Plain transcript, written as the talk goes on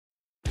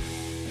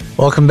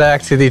Welcome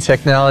back to the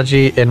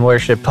Technology in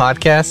Worship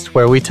podcast,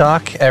 where we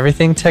talk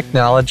everything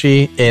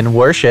technology in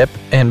worship.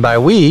 And by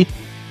we,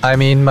 I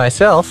mean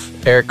myself,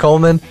 Eric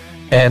Coleman,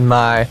 and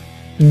my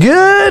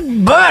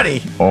good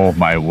buddy. Oh,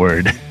 my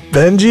word.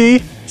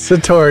 Benji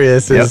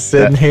Sartorius is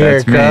sitting here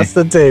across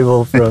the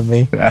table from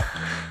me.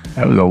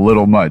 That was a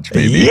little much,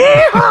 maybe.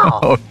 Yeah!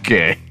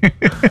 Okay.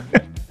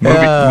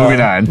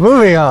 Moving on.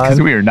 Moving on.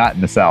 Because we are not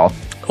in the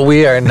South.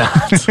 We are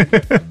not.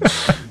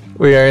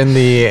 We are in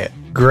the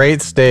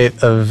great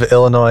state of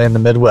Illinois in the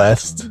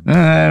Midwest.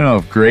 I don't know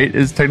if great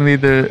is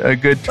technically a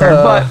good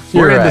term, but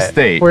we're in the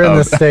state. We're in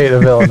the state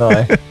of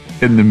Illinois.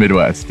 In the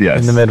Midwest,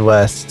 yes. In the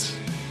Midwest,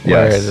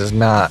 where Yes. it is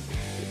not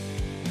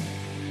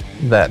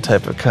that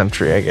type of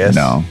country, I guess.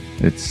 No,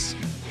 it's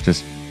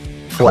just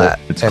Flat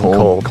cold. It's and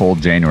cold,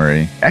 cold.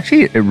 January.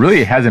 Actually, it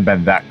really hasn't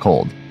been that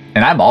cold.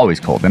 And I'm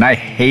always cold. And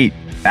I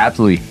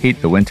absolutely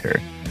hate the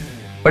winter.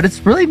 But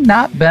it's really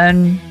not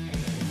been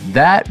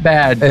that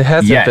bad It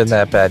hasn't yet. been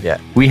that bad yet.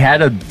 We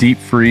had a deep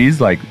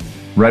freeze like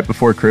right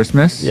before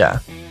Christmas. Yeah.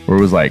 Where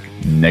it was like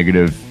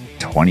negative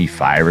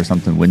 25 or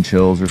something, wind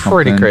chills or something.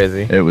 Pretty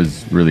crazy. It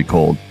was really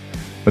cold.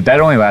 But that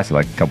only lasted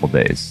like a couple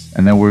days.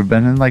 And then we've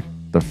been in like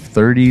the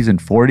 30s and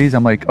 40s.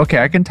 I'm like,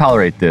 okay, I can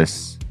tolerate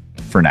this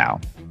for now.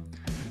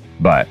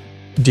 But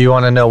Do you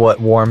want to know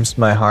what warms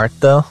my heart,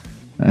 though?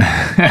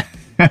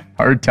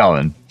 hard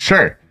telling.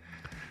 Sure.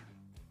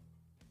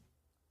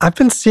 I've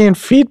been seeing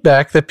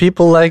feedback that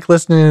people like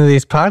listening to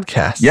these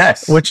podcasts.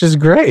 Yes. Which is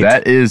great.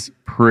 That is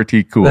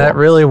pretty cool. That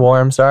really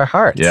warms our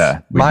hearts. Yeah.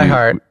 My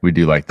heart. We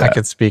do like that. I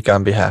could speak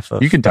on behalf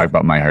of. You can talk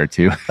about my heart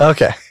too.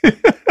 Okay.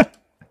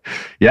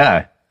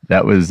 Yeah.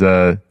 That was,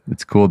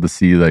 it's cool to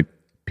see like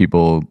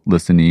people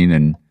listening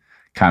and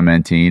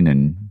commenting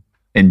and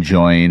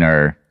enjoying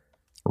our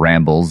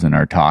rambles and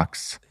our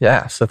talks.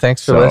 Yeah. So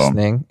thanks for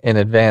listening in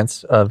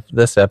advance of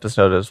this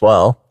episode as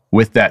well.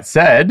 With that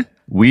said,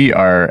 we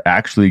are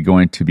actually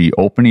going to be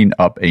opening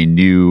up a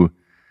new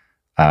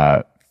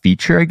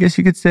feature, I guess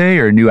you could say,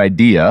 or a new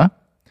idea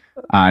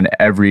on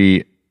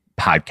every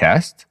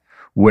podcast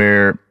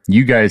where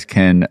you guys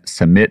can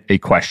submit a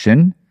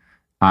question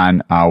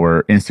on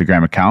our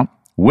Instagram account,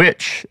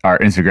 which our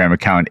Instagram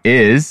account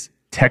is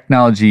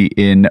Technology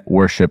in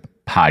Worship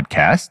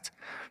Podcast.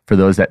 For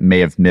those that may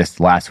have missed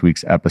last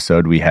week's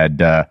episode, we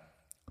had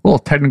little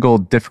technical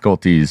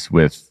difficulties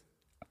with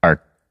our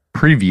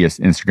previous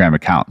Instagram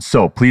account.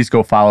 So please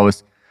go follow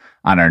us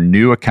on our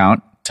new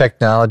account.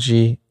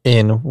 Technology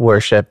in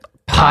Worship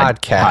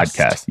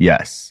Podcast.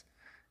 Yes.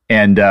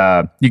 And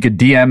you could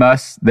DM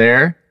us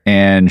there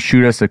and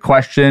shoot us a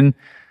question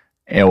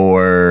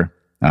or,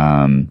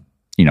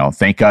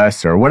 thank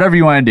us or whatever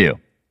you want to do.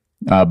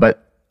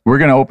 But we're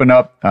going to open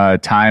up a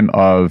time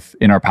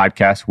in our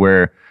podcast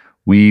where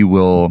we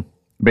will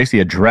basically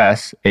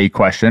address a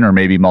question or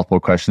maybe multiple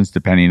questions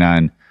depending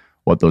on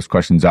what those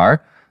questions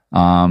are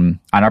on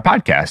our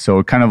podcast.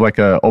 So kind of like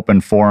a open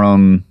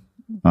forum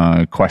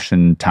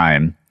question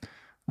time.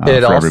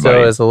 It for also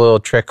everybody. is a little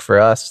trick for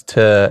us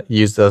to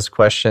use those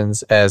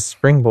questions as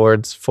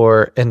springboards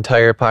for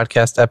entire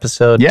podcast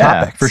episode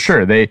topics. For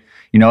sure. They,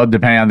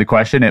 depending on the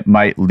question, it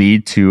might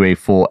lead to a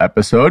full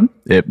episode.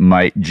 It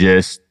might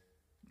just,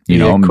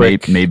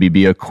 maybe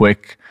be a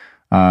quick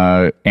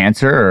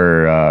answer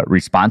or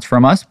response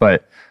from us.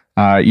 But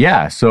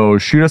so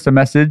shoot us a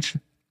message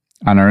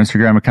on our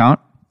Instagram account,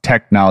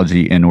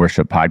 Technology in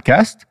Worship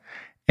Podcast,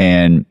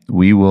 and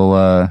we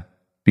will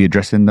be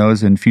addressing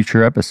those in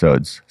future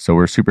episodes. So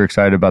we're super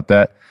excited about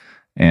that.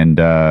 And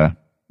that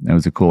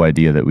was a cool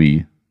idea that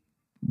we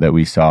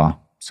saw.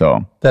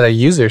 So that a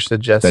user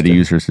suggested.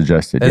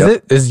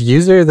 Is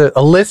user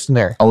a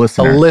listener? A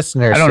listener. A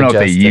listener. I don't know if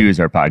they use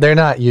our podcast. They're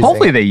not using.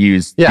 Hopefully they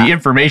use the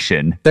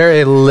information.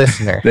 They're a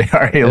listener. They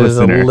are a it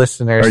listener. Is a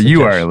listener. Or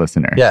you are a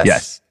listener.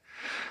 Yes.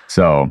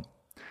 So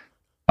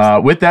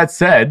with that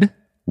said,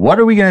 what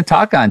are we going to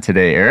talk on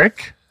today,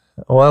 Eric?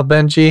 Well,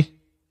 Benji,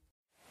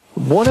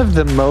 one of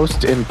the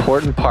most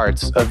important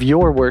parts of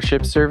your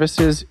worship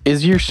services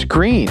is your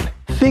screen.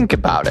 Think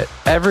about it.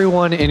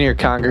 Everyone in your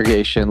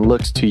congregation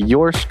looks to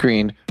your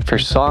screen for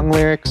song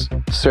lyrics,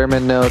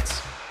 sermon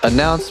notes,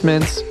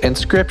 announcements, and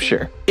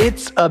scripture.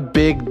 It's a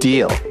big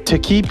deal. To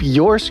keep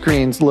your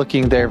screens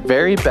looking their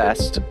very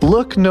best,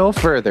 look no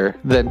further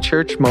than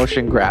Church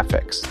Motion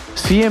Graphics.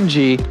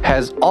 CMG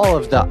has all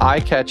of the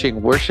eye-catching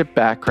worship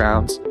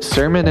backgrounds,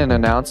 sermon and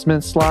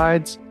announcement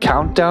slides,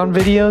 countdown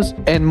videos,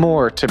 and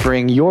more to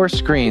bring your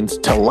screens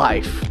to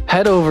life.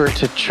 Head over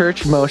to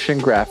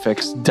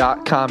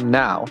churchmotiongraphics.com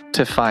now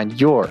to find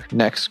your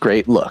next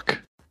great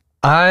look.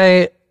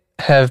 I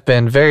have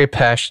been very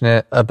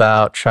passionate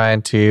about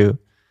trying to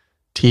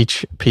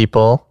teach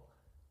people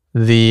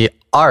the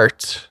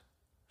art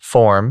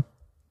form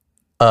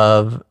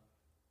of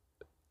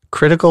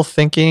critical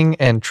thinking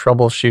and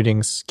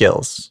troubleshooting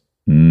skills.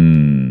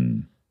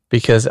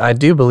 Because I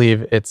do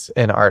believe it's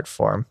an art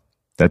form.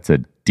 That's a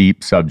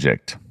deep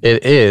subject.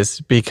 It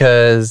is,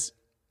 because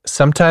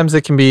sometimes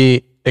it can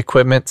be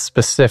equipment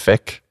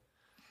specific,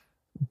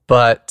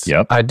 but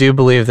I do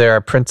believe there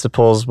are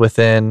principles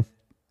within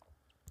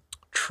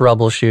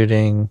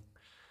troubleshooting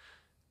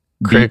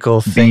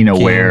critical being thinking,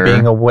 aware.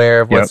 being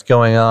aware of what's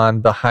going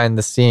on behind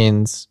the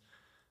scenes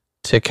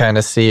to kind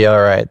of see,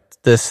 all right,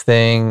 this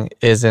thing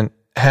isn't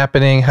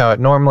happening how it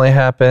normally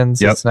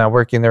happens. It's not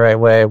working the right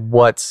way.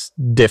 What's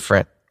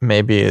different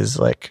maybe is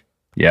like,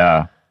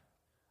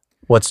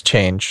 what's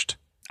changed.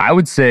 I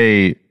would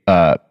say,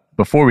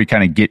 before we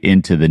kind of get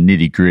into the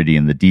nitty gritty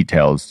and the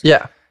details,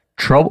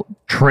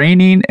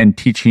 training and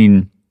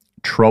teaching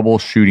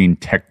troubleshooting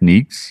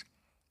techniques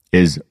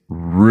is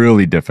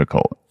really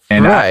difficult.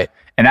 And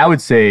I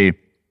would say,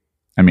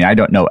 I mean, I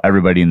don't know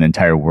everybody in the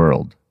entire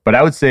world, but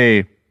I would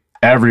say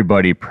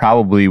everybody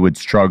probably would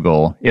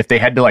struggle if they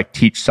had to like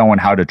teach someone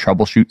how to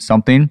troubleshoot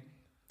something.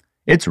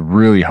 It's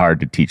really hard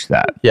to teach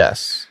that.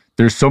 Yes.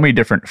 There's so many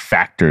different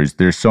factors.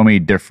 There's so many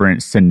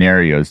different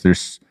scenarios.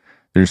 There's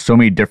so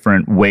many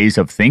different ways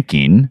of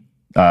thinking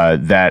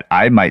that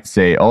I might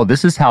say, oh,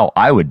 this is how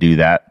I would do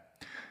that.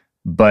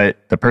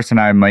 But the person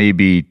I may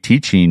be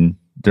teaching,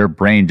 their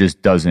brain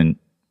just doesn't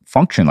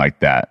function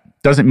like that.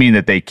 Doesn't mean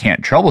that they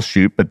can't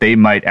troubleshoot, but they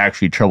might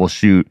actually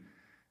troubleshoot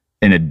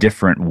in a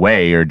different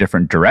way or a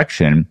different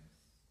direction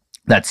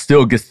that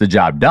still gets the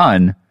job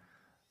done,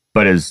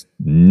 but is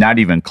not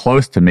even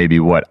close to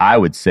maybe what I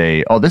would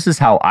say, oh, this is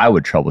how I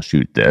would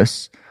troubleshoot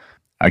this.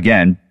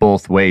 Again,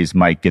 both ways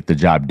might get the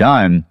job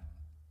done,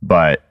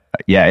 but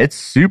yeah, it's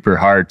super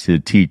hard to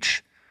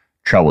teach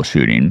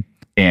troubleshooting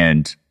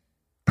and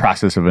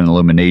process of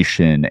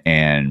elimination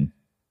and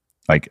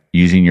like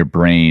using your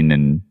brain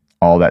and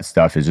all that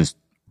stuff is just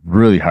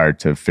really hard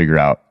to figure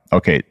out.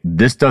 Okay,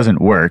 this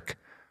doesn't work.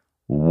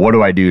 What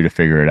do I do to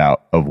figure it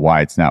out of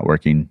why it's not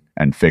working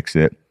and fix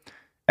it?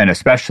 And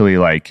especially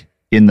like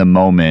in the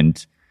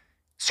moment,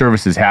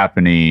 service is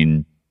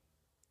happening,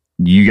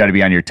 you got to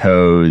be on your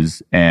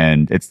toes,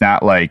 and it's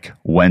not like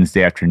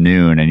Wednesday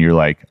afternoon and you're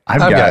like, I've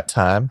got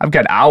time. I've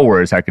got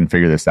hours I can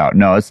figure this out.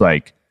 No, it's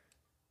like,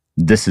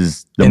 this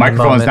is, the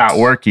microphone's not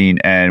working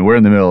and we're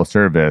in the middle of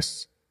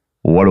service.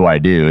 What do I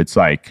do? It's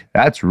like,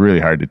 that's really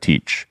hard to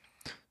teach.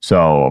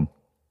 So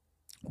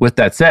with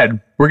that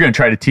said, we're going to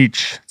try to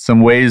teach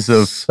some ways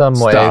of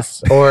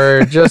stuff.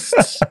 Or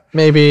just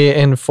maybe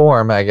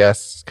inform, I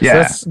guess.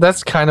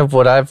 That's kind of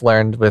what I've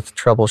learned with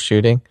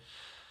troubleshooting.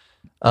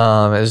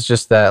 Is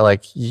just that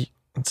like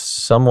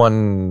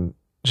someone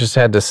just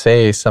had to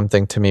say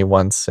something to me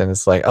once, and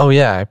it's like, oh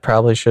yeah, I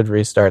probably should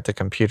restart the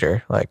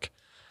computer. Like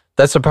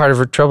that's a part of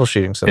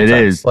troubleshooting sometimes.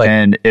 It is, like,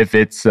 and if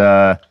it's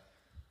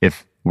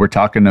if we're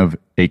talking of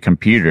a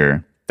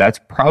computer, that's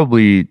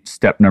probably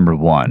step number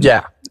one.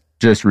 Yeah.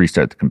 Just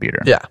restart the computer.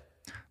 Yeah.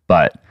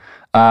 But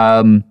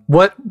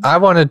what I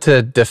wanted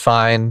to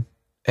define,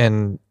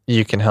 and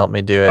you can help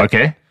me do it.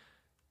 Okay.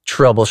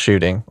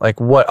 Troubleshooting. Like,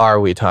 what are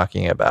we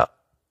talking about?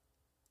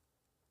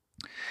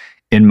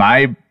 In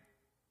my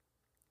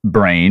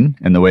brain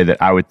and the way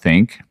that I would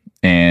think,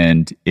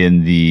 and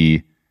in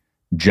the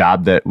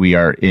job that we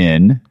are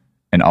in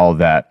and all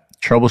that,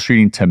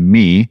 troubleshooting to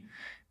me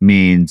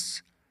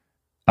means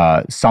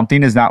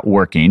something is not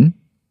working.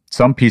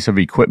 Some piece of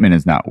equipment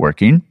is not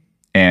working,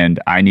 and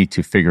I need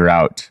to figure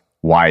out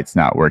why it's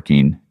not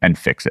working and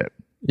fix it.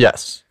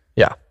 Yes.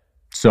 Yeah.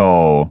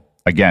 So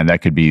again,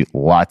 that could be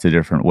lots of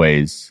different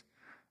ways,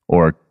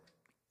 or,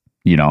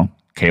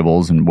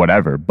 cables and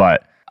whatever.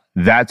 But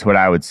that's what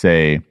I would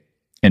say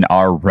in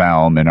our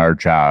realm, in our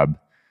job,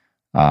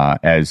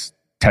 as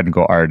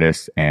technical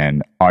artists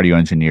and audio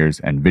engineers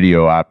and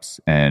video ops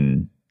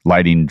and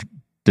lighting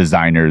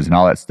designers and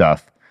all that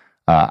stuff.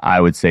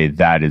 I would say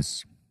that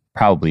is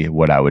probably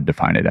what I would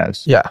define it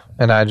as. Yeah.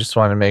 And I just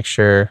want to make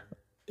sure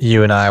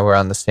you and I were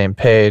on the same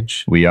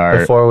page. We are.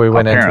 Before we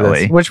went into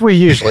this, which we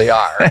usually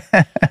are.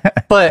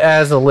 But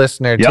as a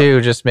listener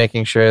too, just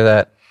making sure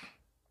that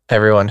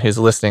everyone who's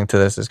listening to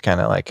this is kind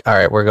of like, all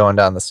right, we're going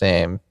down the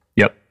same.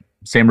 Yep.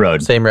 Same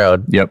road.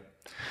 Yep.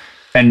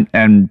 And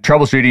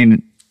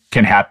troubleshooting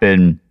can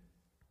happen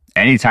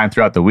anytime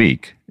throughout the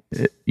week.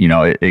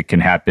 It can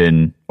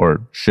happen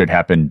or should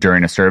happen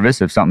during a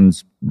service if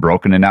something's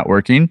broken and not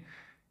working.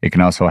 It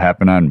can also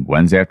happen on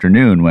Wednesday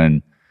afternoon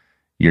when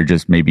you're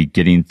just maybe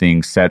getting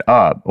things set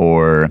up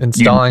or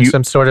installing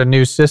some sort of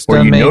new system.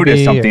 Or you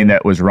noticed something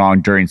that was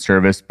wrong during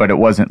service, but it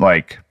wasn't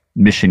like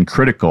mission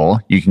critical.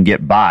 You can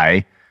get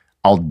by.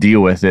 I'll deal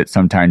with it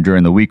sometime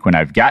during the week when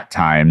I've got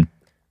time,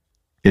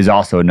 is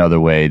also another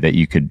way that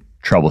you could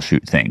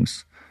troubleshoot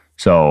things.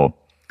 So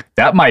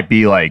that might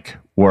be like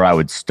where I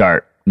would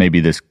start maybe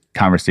this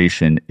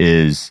conversation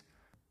is,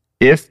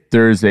 if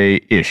there's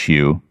a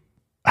issue,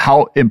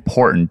 how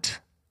important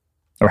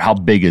or how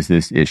big is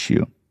this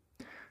issue?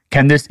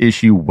 Can this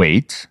issue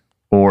wait,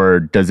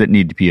 or does it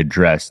need to be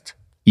addressed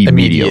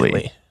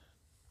immediately?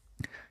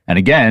 And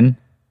again,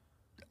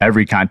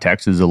 every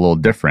context is a little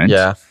different.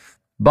 Yeah.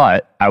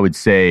 But I would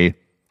say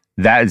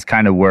that is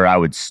kind of where I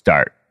would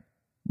start.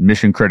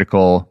 Mission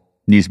critical,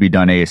 needs to be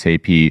done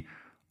ASAP,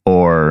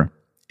 or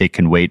it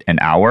can wait an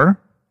hour,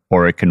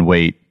 or it can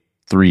wait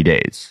 3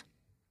 days.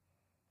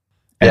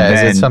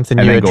 Is it something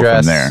you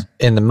address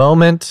in the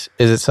moment?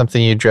 Is it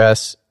something you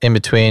address in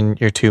between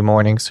your 2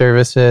 morning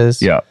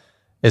services? Yeah.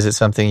 Is it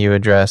something you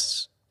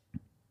address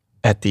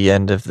at the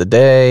end of the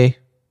day.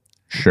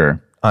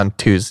 Sure. On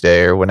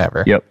Tuesday or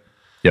whenever. Yep.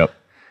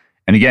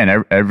 And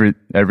again,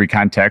 every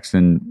context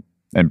and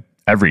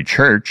every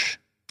church,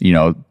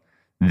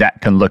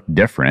 that can look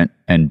different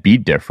and be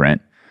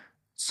different.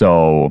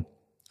 So,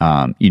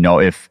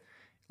 if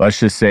let's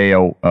just say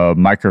a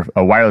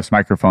wireless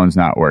microphone's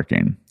not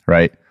working,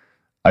 right?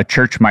 A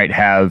church might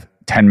have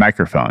 10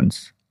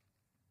 microphones.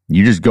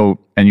 You just go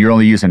and you're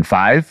only using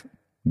 5,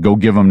 go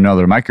give them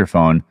another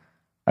microphone,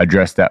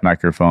 address that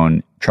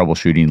microphone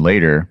troubleshooting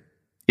later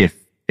if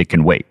it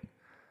can wait.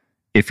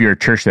 If you're a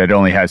church that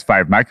only has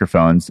 5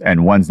 microphones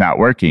and one's not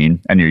working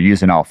and you're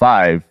using all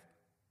 5,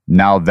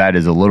 now that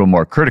is a little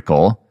more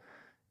critical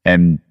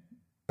and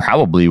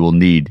probably will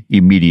need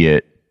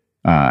immediate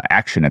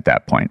action at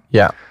that point.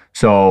 Yeah.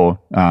 So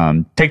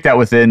take that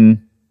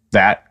within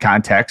that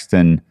context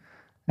and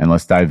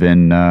let's dive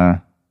in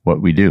what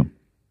we do.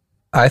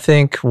 I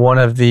think one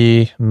of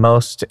the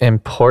most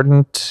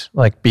important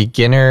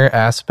beginner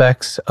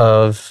aspects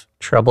of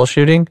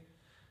troubleshooting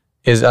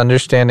is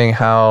understanding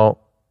how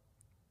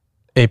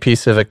a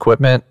piece of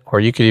equipment, or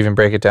you could even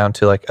break it down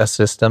to a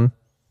system,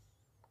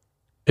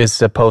 is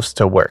supposed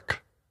to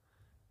work.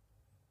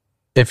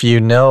 If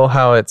you know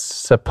how it's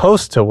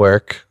supposed to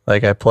work,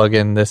 like I plug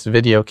in this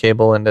video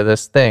cable into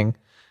this thing,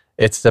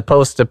 it's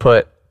supposed to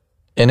put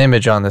an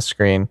image on the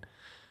screen.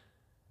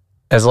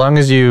 As long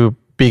as you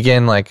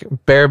begin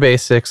bare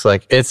basics,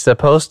 it's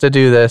supposed to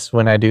do this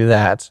when I do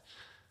that,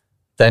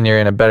 then you're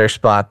in a better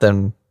spot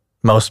than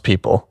most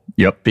people.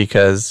 Yep.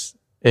 Because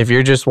if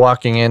you're just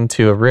walking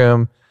into a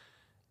room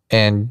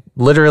and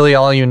literally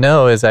all you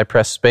know is I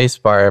press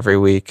spacebar every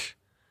week.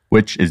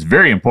 Which is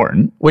very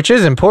important. Which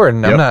is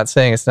important. Yep. I'm not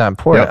saying it's not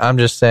important. Yep. I'm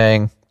just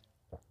saying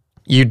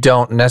you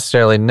don't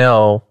necessarily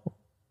know,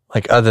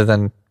 other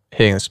than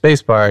hitting the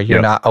spacebar,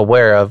 you're not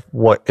aware of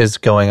what is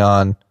going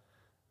on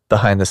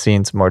behind the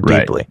scenes more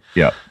deeply. Right.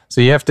 Yeah. So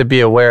you have to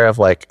be aware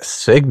of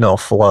signal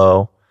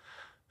flow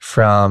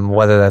from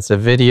whether that's a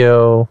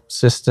video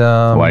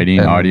system,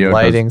 lighting, audio,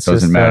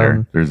 doesn't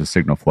matter. There's a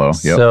signal flow.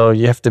 Yep. So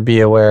you have to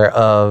be aware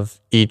of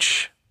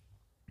each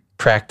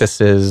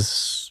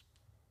practice's,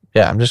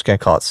 I'm just going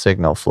to call it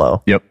signal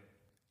flow. Yep.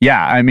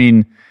 Yeah. I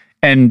mean,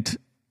 and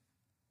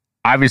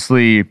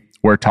obviously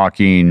we're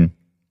talking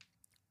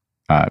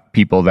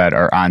people that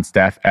are on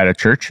staff at a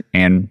church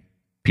and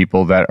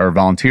people that are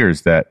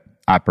volunteers that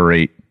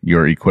operate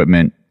your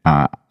equipment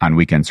on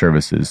weekend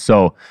services.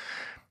 So,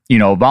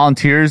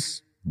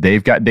 volunteers,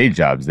 they've got day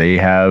jobs, they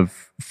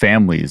have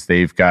families,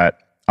 they've got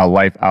a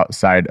life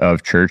outside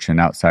of church and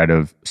outside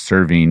of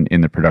serving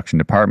in the production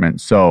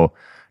department. So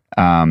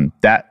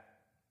that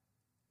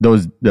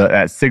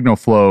signal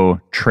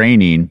flow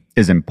training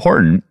is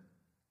important,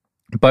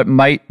 but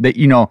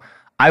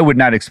I would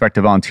not expect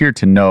a volunteer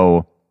to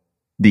know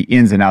the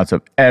ins and outs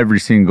of every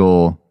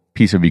single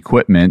piece of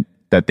equipment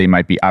that they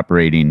might be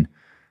operating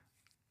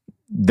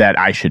that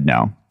I should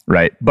know,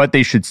 right? But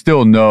they should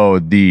still know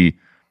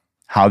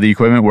how the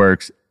equipment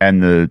works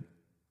and the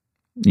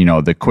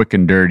quick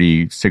and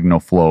dirty signal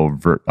flow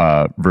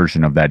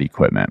version of that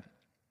equipment.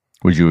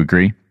 Would you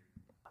agree?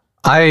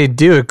 I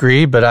do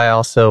agree, but I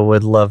also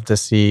would love to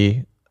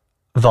see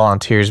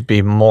volunteers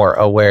be more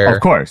aware,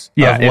 of course,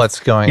 of what's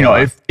going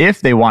on.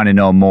 If they want to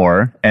know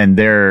more and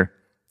they're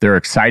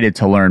excited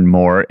to learn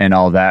more and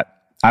all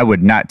that, I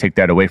would not take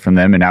that away from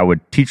them, and I would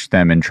teach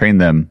them and train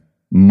them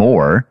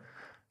more.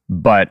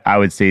 But I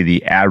would say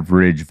the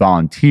average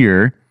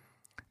volunteer,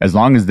 as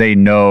long as they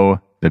know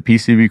the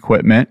piece of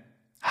equipment,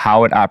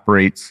 how it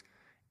operates,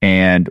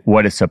 and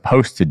what it's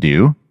supposed to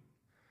do,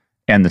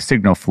 and the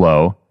signal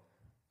flow,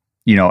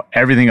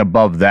 everything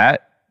above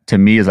that to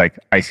me is like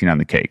icing on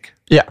the cake.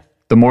 Yeah.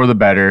 The more the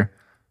better,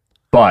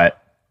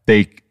 but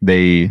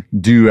they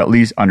do at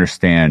least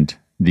understand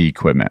the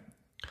equipment.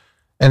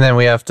 And then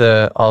we have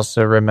to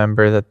also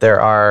remember that there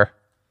are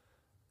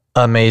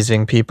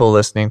amazing people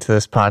listening to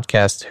this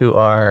podcast who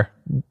are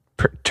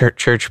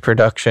church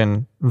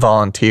production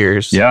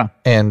volunteers. Yeah.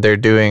 And they're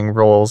doing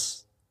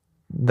roles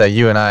that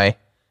you and I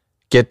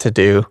get to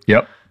do.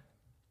 Yep.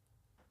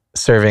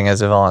 Serving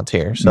as a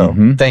volunteer. So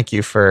thank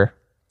you for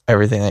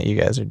everything that you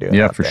guys are doing.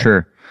 Yeah, for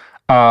sure.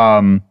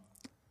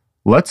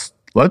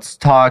 Let's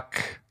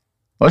talk,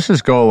 let's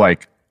just go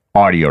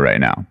audio right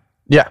now.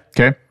 Yeah.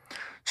 Okay.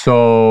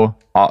 So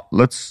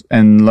let's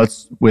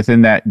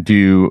within that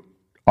do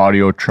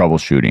audio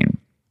troubleshooting.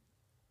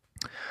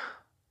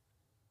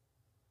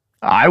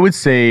 I would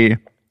say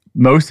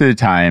most of the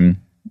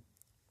time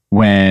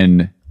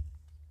when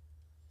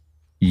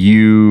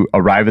you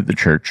arrive at the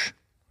church,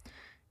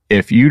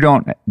 if you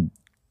don't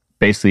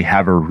basically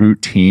have a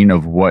routine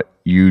of what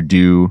you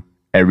do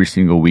every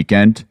single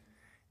weekend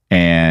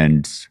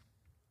and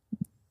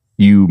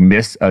you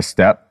miss a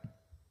step,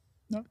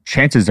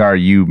 chances are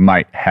you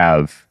might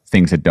have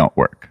things that don't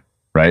work,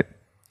 right?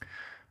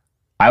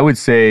 I would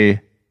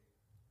say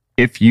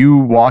if you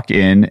walk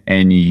in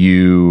and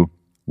you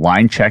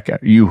line check,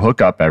 you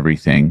hook up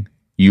everything,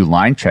 you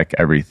line check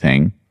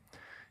everything,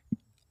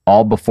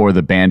 all before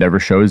the band ever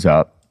shows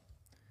up.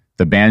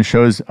 The band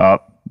shows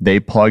up, they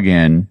plug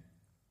in,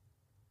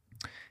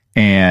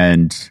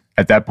 And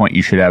at that point,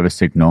 you should have a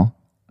signal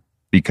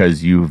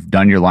because you've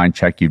done your line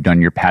check, you've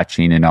done your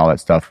patching and all that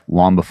stuff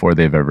long before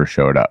they've ever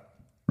showed up,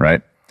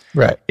 right?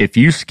 Right. If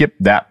you skip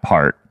that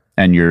part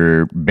and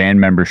your band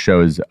member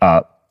shows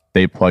up,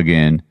 they plug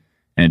in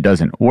and it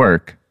doesn't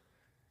work,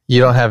 you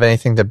don't have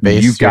anything to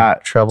base you've your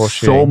got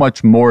troubleshooting. so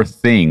much more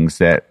things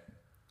that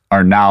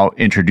are now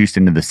introduced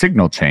into the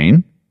signal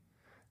chain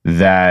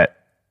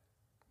that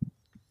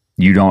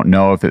you don't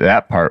know if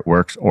that part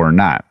works or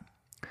not.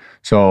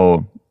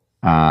 So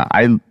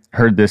I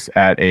heard this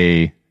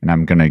and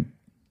I'm going to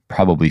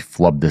probably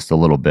flub this a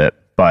little bit,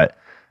 but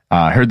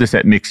I heard this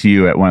at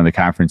MixU at one of the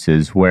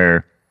conferences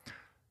where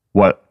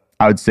what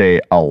I would say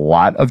a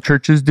lot of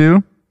churches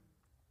do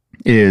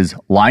is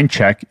line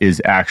check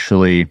is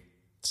actually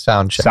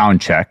sound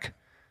check.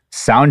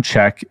 Sound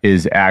check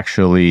is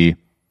actually,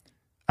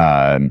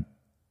 I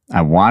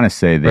want to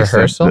say they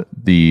rehearsal? said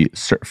the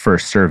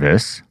first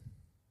service.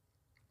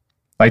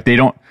 Like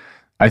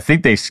I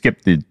think they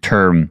skipped the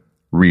term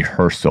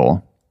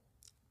rehearsal.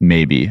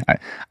 Maybe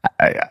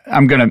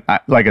I'm going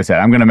to, like I said,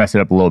 I'm going to mess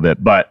it up a little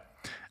bit, but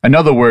in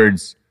other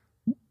words,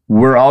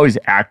 we're always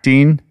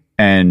acting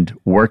and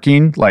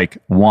working like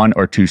one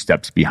or two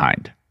steps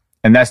behind.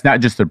 And that's not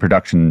just the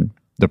production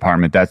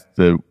department, that's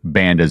the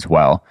band as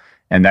well.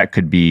 And that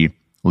could be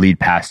lead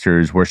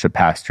pastors, worship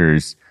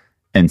pastors,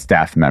 and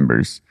staff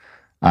members.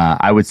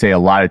 I would say a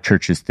lot of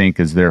churches think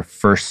as their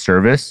first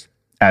service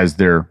as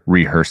their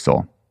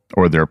rehearsal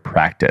or their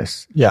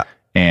practice. Yeah.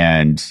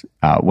 And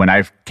when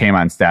I came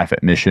on staff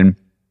at Mission,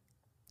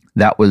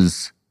 that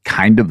was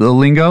kind of the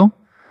lingo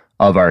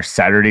of our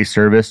Saturday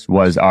service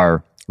was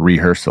our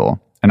rehearsal.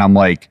 And I'm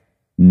like,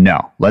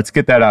 no, let's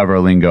get that out of our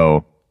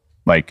lingo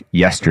like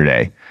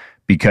yesterday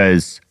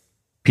because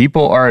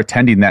people are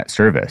attending that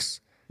service.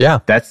 Yeah.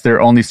 That's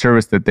their only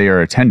service that they are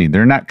attending.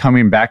 They're not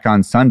coming back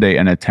on Sunday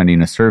and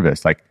attending a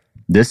service. Like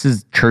this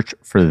is church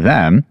for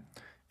them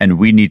and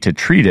we need to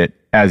treat it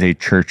as a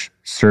church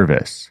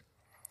service.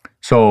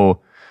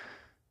 So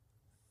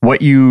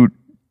what you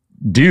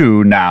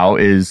do now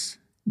is,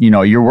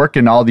 you're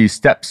working all these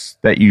steps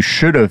that you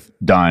should have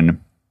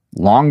done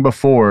long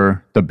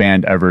before the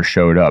band ever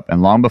showed up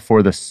and long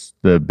before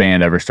the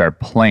band ever started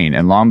playing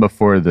and long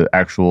before the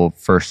actual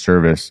first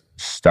service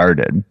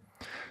started.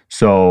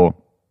 So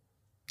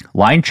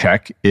line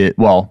check,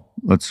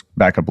 let's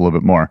back up a little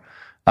bit more.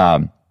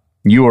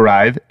 You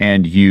arrive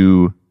and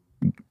you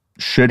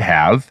should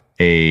have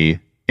a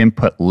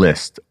input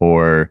list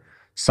or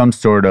some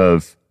sort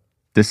of,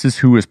 this is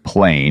who is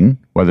playing,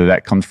 whether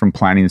that comes from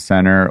Planning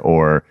Center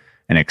or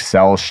an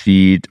Excel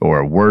sheet or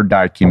a Word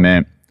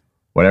document,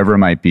 whatever it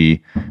might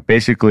be.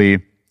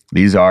 Basically,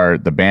 these are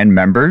the band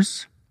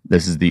members.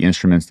 This is the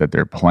instruments that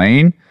they're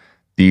playing.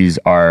 These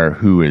are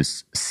who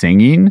is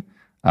singing,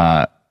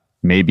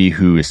 maybe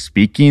who is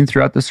speaking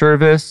throughout the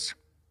service.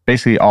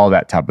 Basically, all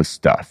that type of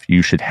stuff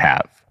you should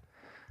have.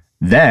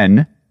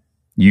 Then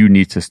you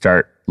need to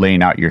start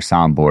laying out your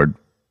soundboard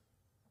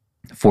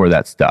for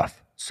that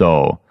stuff.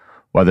 So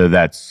whether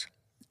that's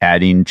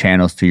adding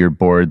channels to your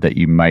board that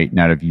you might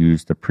not have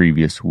used the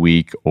previous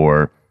week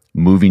or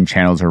moving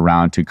channels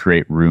around to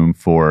create room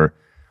for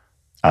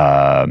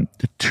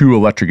 2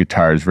 electric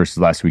guitars versus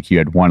last week you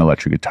had 1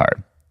 electric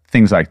guitar,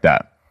 things like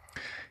that.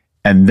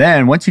 And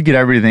then once you get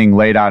everything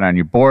laid out on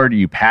your board,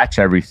 you patch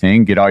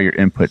everything, get all your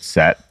inputs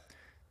set,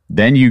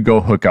 then you go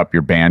hook up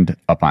your band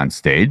up on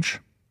stage.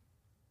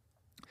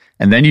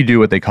 And then you do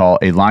what they call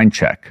a line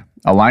check.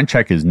 A line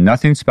check is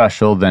nothing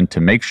special than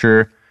to make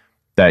sure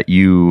that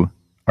you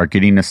are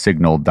getting a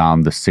signal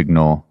down the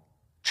signal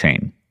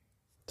chain.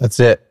 That's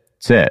it.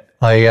 That's it.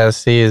 All you got to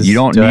see is,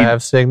 do I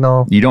have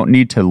signal? You don't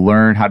need to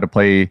learn how to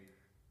play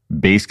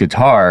bass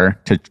guitar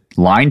to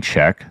line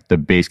check the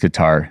bass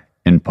guitar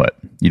input.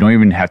 You don't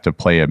even have to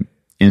play an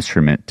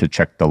instrument to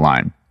check the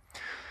line.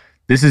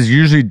 This is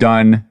usually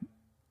done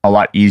a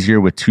lot easier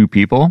with 2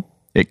 people.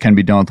 It can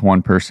be done with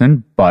 1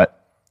 person, but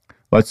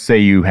let's say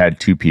you had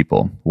 2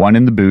 people, 1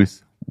 in the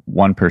booth,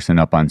 1 person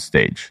up on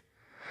stage.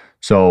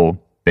 So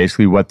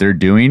basically what they're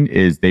doing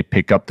is they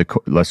pick up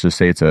let's just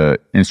say it's a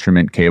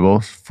instrument cable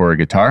for a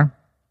guitar.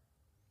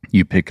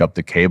 You pick up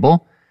the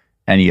cable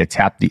and you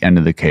tap the end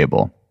of the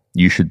cable.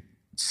 You should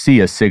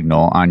see a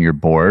signal on your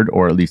board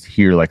or at least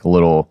hear like a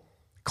little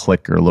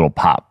click or a little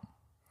pop.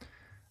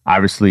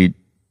 Obviously,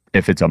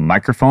 if it's a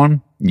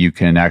microphone, you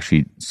can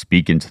actually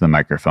speak into the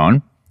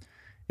microphone.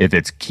 If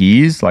it's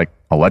keys, like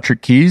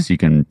electric keys, you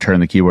can turn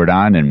the keyboard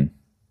on and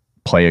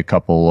play a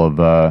couple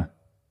of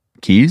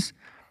keys.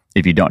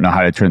 If you don't know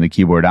how to turn the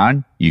keyboard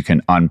on, you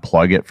can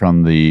unplug it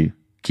from the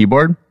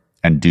keyboard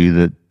and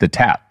do the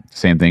tap.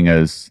 Same thing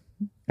as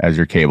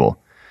your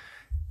cable.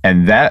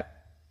 And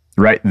that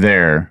right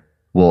there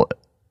will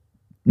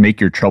make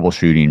your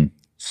troubleshooting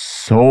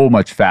so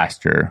much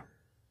faster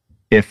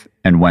if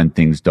and when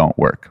things don't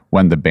work,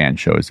 when the band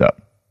shows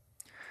up.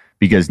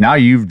 Because now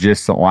you've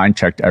just line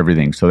checked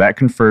everything. So that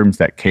confirms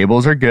that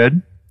cables are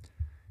good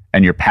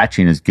and your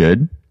patching is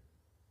good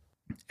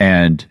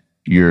and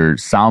your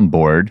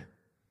soundboard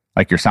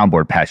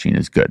patching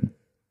is good.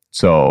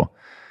 So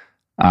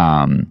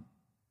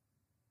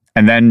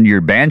And then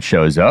your band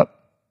shows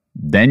up.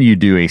 Then you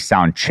do a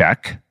sound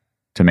check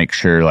to make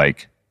sure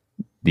like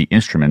the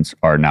instruments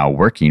are now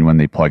working when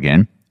they plug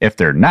in. If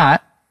they're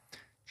not,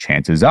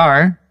 chances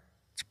are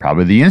it's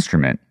probably the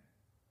instrument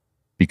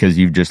because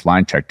you've just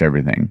line checked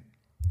everything.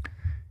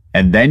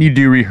 And then you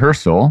do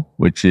rehearsal,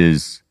 which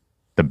is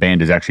the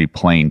band is actually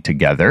playing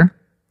together.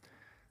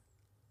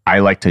 I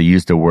like to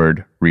use the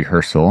word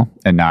rehearsal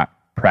and not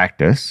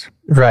practice.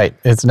 Right.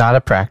 It's not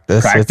a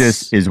practice.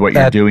 Practice is what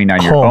you're doing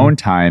on your own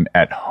time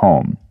at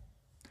home.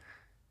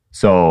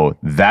 So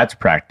that's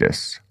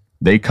practice.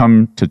 They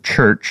come to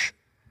church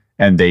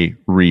and they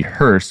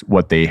rehearse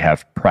what they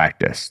have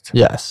practiced.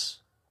 Yes.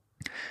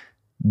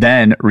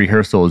 Then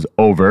rehearsal is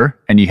over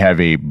and you have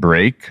a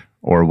break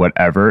or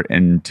whatever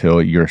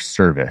until your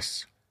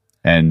service.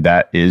 And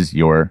that is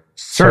your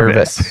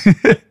service.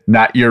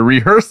 Not your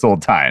rehearsal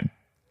time.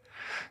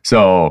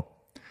 So,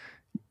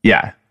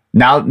 yeah.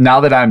 Now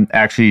that I'm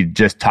actually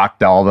just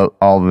talked all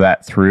of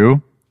that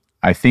through,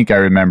 I think I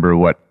remember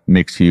what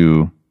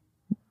Mixu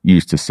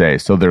used to say.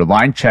 So their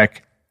line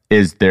check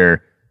is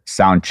their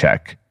sound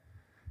check,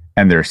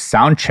 and their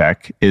sound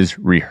check is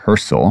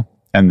rehearsal,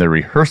 and the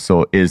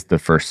rehearsal is the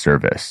first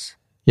service.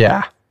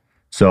 Yeah.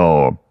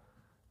 So,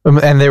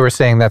 and they were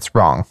saying that's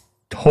wrong.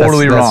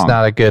 Totally wrong. That's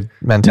not a good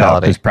mentality.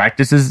 No, because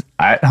practice is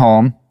at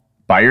home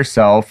by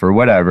yourself or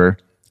whatever.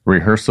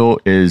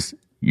 Rehearsal is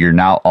you're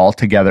now all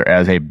together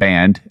as a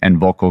band and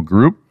vocal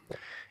group,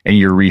 and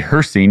you're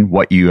rehearsing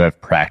what you have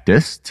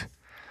practiced.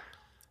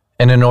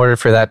 And in order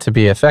for that to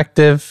be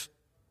effective,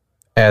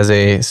 as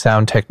a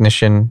sound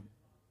technician,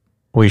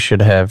 we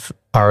should have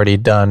already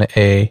done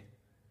a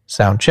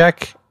sound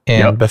check,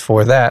 and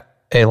before that,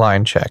 a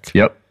line check.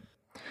 Yep.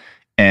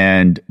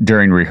 And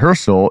during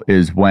rehearsal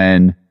is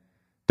when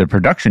the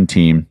production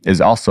team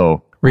is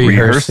also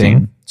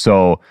rehearsing.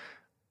 So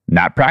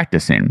not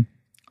practicing.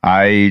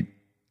 I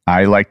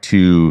like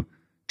to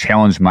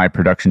challenge my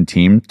production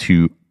team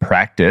to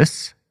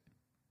practice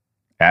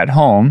at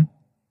home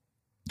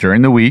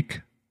during the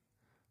week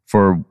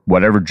for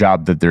whatever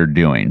job that they're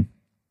doing.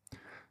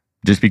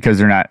 Just because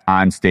they're not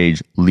on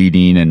stage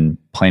leading and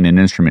playing an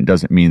instrument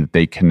doesn't mean that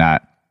they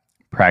cannot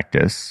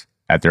practice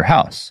at their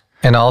house.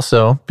 And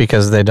also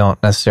because they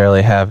don't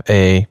necessarily have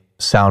a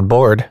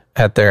soundboard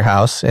at their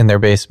house in their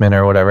basement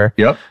or whatever.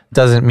 Yep.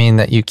 Doesn't mean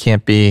that you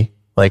can't be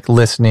like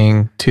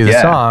listening to the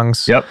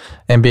songs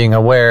and being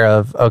aware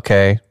of,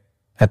 okay,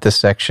 at this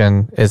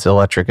section is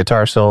electric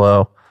guitar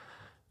solo.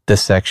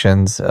 This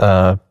section's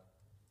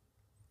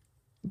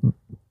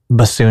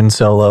bassoon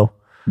solo.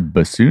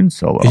 Bassoon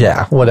solo?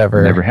 Yeah,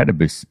 whatever. Never had a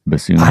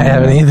bassoon. I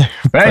haven't either.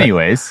 But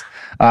anyways,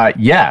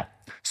 yeah.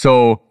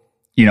 So,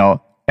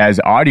 as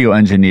audio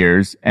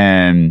engineers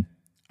and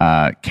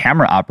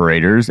camera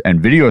operators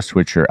and video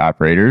switcher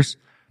operators,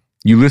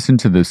 you listen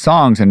to the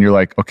songs and you're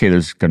like, okay,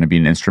 there's going to be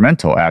an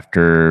instrumental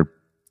after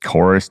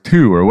chorus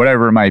 2 or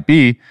whatever it might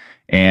be.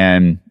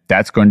 And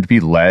that's going to be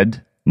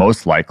led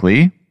most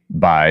likely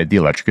by the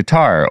electric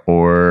guitar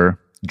or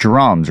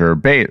drums or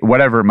bass,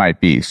 whatever it might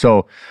be.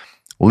 So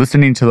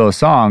listening to those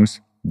songs,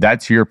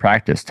 that's your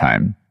practice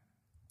time.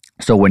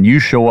 So when you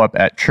show up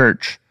at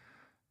church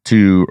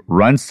to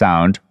run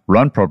sound,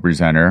 run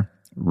ProPresenter,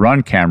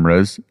 run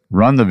cameras,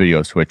 run the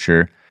video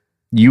switcher,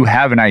 you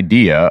have an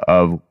idea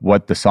of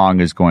what the song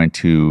is going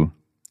to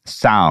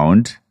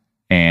sound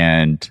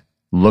and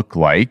look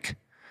like.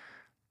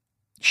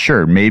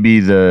 Sure, maybe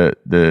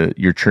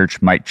your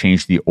church might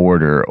change the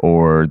order,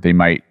 or they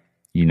might,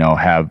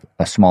 have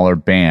a smaller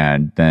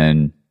band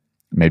than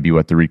maybe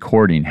what the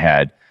recording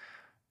had,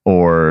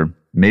 or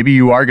maybe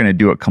you are going to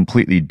do it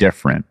completely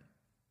different.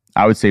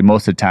 I would say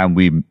most of the time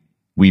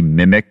we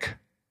mimic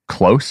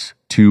close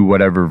to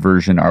whatever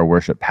version our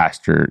worship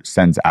pastor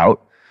sends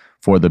out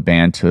for the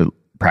band to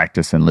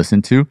practice and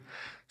listen to.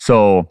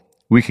 So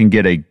we can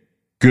get a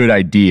good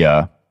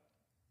idea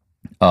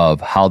of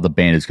how the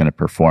band is going to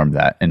perform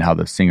that and how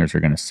the singers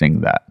are going to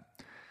sing that.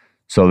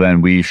 So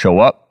then we show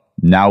up.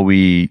 Now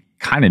we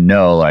kind of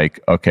know, like,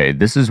 okay,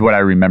 this is what I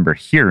remember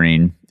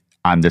hearing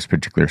on this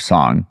particular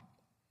song.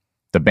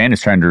 The band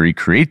is trying to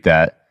recreate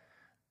that.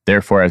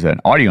 Therefore, as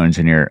an audio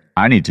engineer,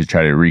 I need to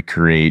try to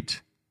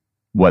recreate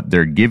what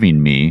they're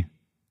giving me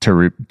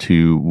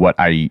to what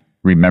I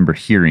remember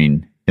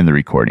hearing in the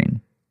recording.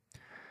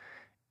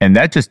 And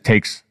that just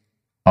takes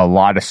a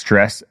lot of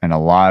stress and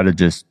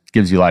just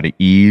gives you a lot of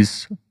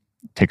ease,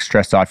 takes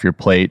stress off your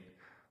plate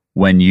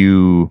when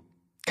you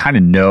kind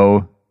of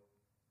know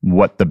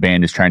what the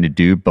band is trying to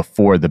do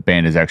before the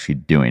band is actually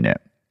doing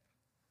it.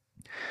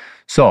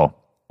 So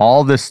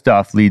all this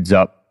stuff leads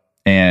up,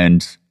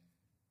 and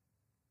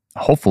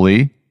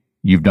hopefully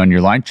you've done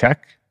your line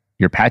check,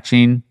 your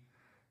patching,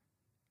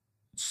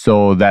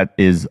 so that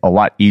is a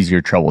lot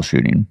easier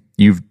troubleshooting.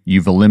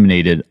 You've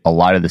eliminated a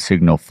lot of the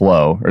signal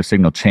flow or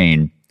signal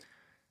chain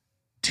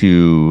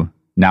to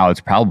now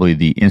it's probably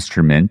the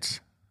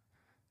instrument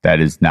that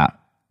is not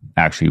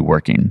actually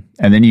working.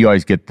 And then you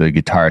always get the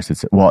guitarist that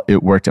says, well,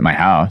 it worked at my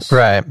house.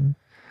 Right.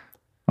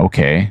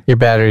 Okay. Your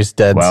battery's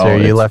dead, so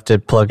you left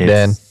it plugged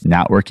in.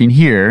 Not working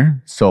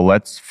here, so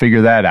let's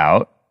figure that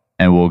out.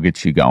 and we'll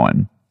get you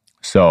going.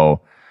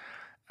 So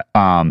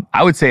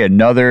I would say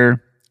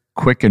another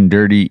quick and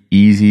dirty,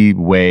 easy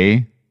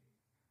way.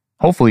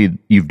 Hopefully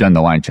you've done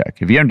the line check.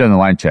 If you haven't done the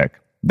line check,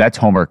 that's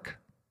homework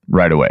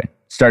right away.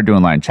 Start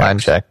doing line checks. Line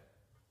check.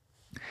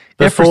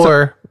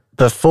 Before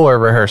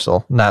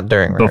rehearsal, not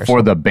during rehearsal.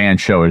 Before the band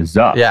shows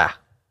up. Yeah.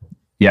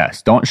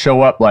 Yes. Don't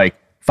show up like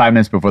 5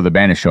 minutes before the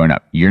band is showing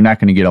up. You're not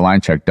going to get a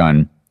line check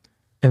done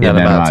in that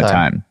amount of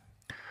time.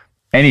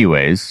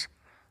 Anyways,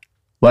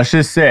 let's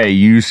just say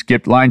you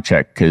skipped line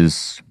check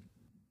because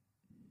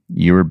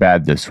you were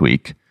bad this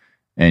week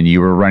and you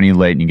were running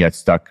late and you got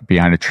stuck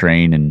behind a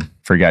train and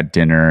forgot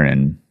dinner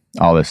and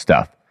all this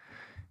stuff.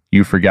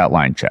 You forgot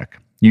line check.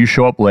 You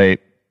show up late,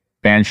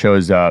 band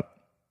shows up,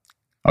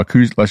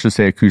 let's just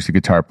say acoustic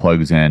guitar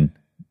plugs in,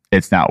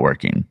 it's not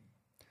working.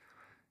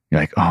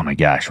 You're like, oh my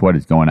gosh, what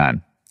is going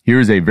on?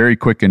 Here's a very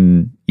quick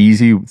and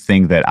easy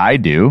thing that I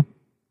do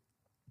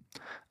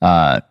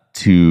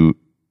to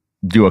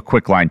do a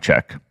quick line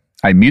check.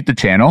 I mute the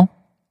channel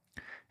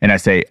and I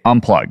say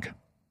unplug.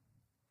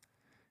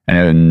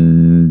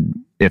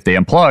 And if they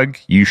unplug,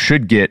 you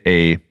should get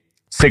a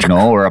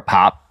signal or a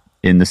pop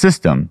in the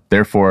system.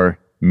 Therefore,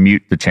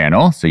 mute the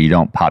channel so you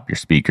don't pop your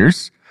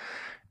speakers.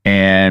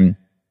 And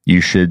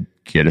you should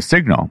get a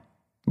signal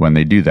when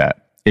they do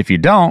that. If you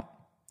don't,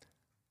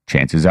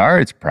 chances are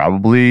it's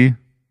probably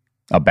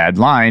a bad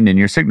line in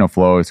your signal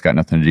flow. It's got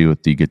nothing to do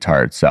with the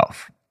guitar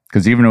itself.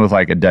 Because even with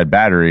like a dead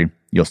battery,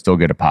 you'll still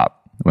get a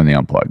pop when they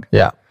unplug.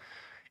 Yeah.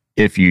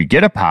 If you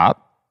get a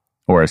pop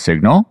or a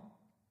signal,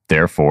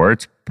 therefore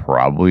it's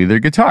probably their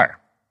guitar.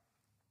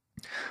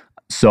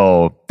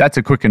 So that's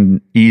a quick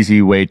and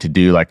easy way to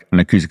do like an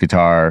acoustic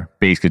guitar,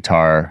 bass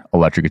guitar,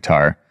 electric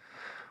guitar.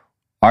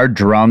 Our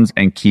drums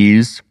and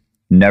keys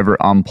never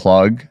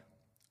unplug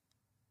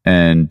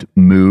and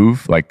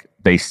move, like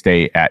they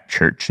stay at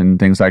church and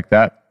things like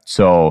that.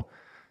 So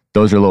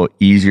those are a little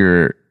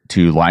easier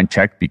to line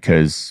check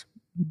because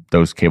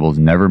those cables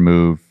never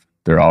move.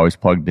 They're always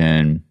plugged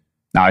in.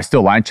 Now I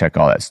still line check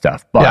all that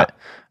stuff, but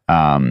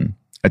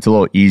it's a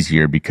little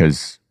easier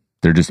because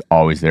they're just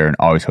always there and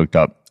always hooked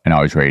up and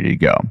always ready to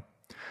go.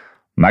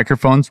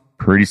 Microphone's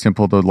pretty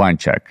simple to line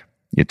check.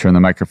 You turn the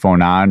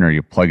microphone on or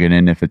you plug it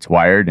in if it's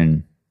wired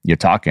and you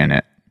talk in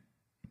it.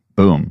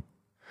 Boom.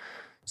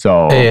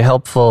 So a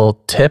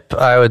helpful tip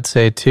I would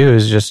say too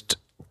is just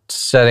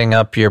setting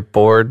up your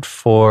board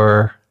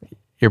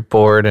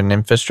and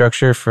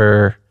infrastructure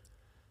for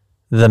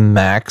the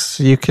max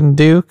you can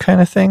do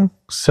kind of thing.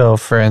 So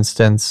for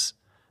instance,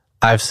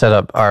 I've set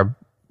up our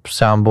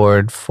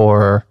soundboard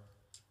for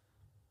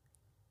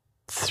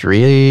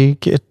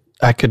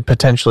I could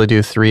potentially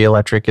do 3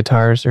 electric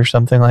guitars or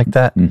something like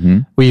that. Mm-hmm.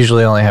 We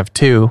usually only have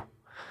 2,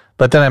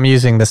 but then I'm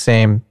using the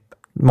same,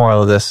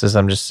 moral of this is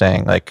I'm just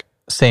saying like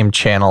same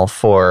channel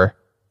for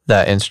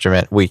that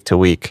instrument week to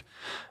week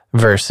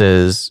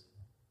versus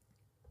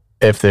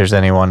if there's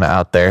anyone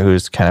out there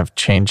who's kind of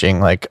changing,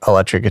 like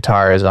electric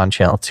guitar is on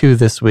channel 2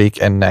 this week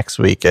and next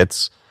week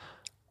it's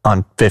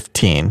on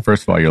 15.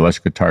 First of all, your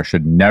electric guitar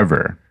should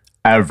never,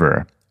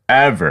 ever,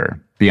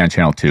 ever be on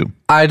channel 2.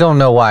 I don't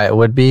know why it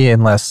would be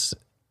unless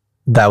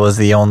that was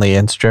the only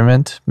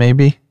instrument,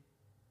 maybe.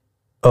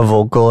 A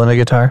vocal and a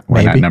guitar, Why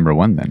maybe. not number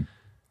 1 then?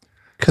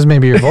 Because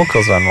maybe your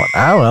vocal's on one.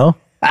 I don't know.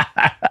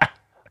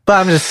 But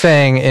I'm just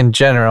saying in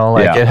general,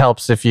 like it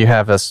helps if you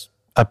have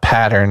a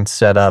pattern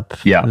set up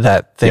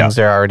that things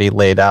are already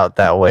laid out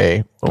that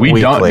way. We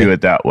weekly. don't do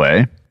it that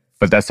way,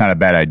 but that's not a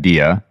bad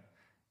idea.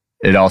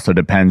 It also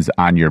depends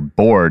on your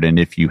board and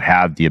if you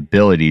have the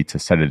ability to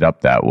set it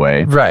up that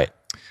way. Right.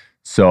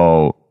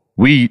 So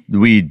we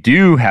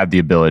do have the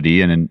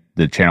ability and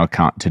the channel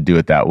count to do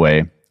it that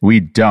way. We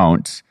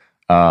don't,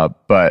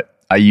 but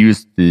I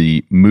use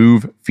the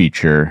move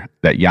feature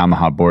that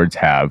Yamaha boards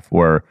have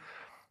where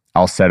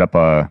I'll set up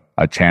a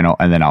channel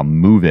and then I'll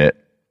move it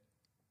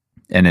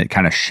and it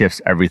kind of shifts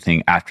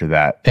everything after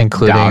that.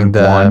 Including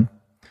the one.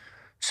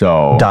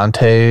 So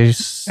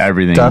Dante's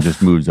everything stuff?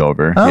 just moves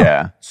over. Oh,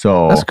 yeah.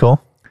 So that's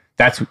cool.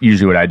 That's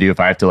usually what I do. If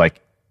I have to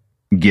like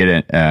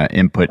get an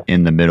input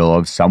in the middle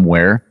of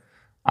somewhere,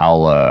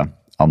 I'll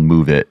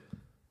move it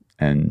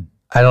and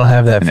I don't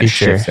have that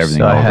feature,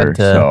 so I had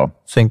to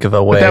think of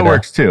a way. But that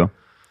works too.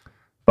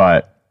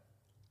 But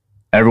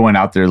everyone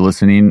out there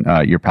listening,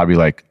 you're probably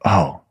like,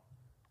 oh,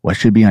 what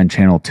should be on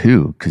channel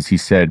 2? Because he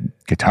said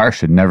guitar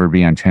should never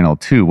be on channel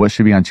 2. What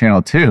should be on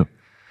channel 2?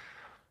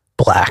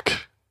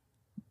 Black.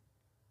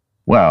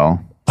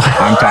 Well,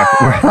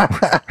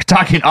 we're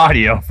talking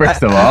audio,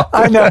 first of all.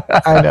 I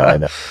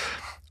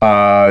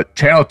know.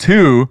 Channel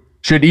 2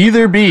 should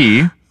either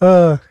be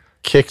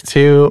kick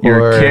 2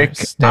 your or kick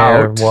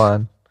snare out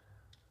 1.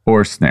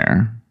 Or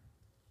snare.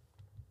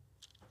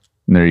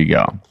 There you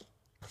go.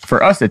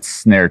 For us, it's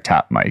snare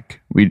top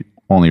mic. We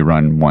only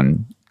run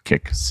one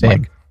kick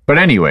mic. But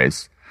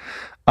anyways,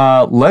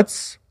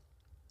 let's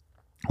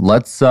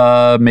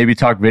maybe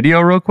talk video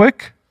real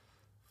quick.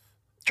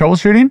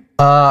 Troubleshooting?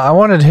 I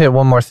wanted to hit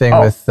one more thing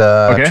with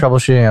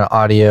troubleshooting and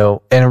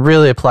audio, and it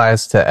really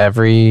applies to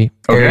every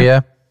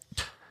area.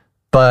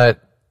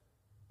 But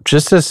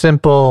just a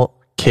simple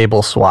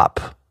cable swap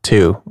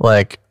too.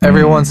 Like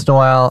every once in a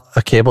while,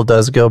 a cable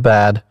does go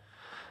bad.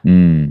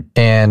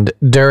 And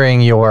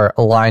during your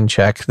line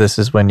check, this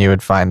is when you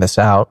would find this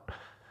out,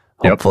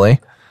 hopefully,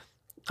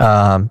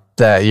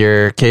 that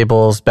your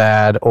cable's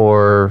bad,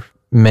 or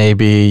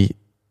maybe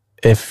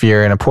if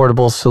you're in a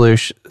portable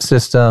solution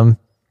system,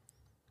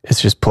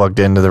 it's just plugged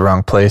into the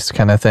wrong place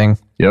kind of thing.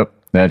 Yep,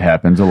 that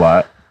happens a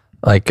lot.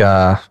 Like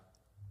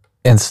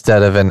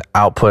instead of an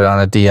output on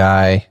a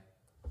DI,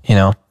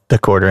 the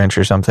 1/4 inch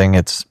or something,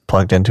 it's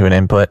plugged into an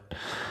input.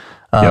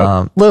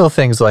 Little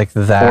things like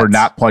that. Or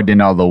not plugged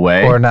in all the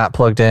way. Or not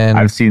plugged in.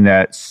 I've seen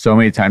that so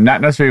many times,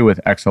 not necessarily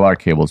with XLR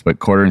cables, but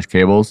 1/4 inch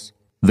cables.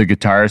 The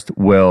guitarist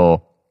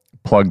will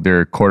plug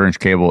their 1/4 inch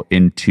cable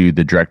into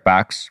the direct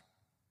box,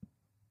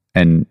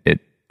 and it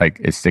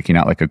is sticking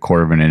out like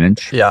 1/4 of an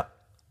inch. Yeah.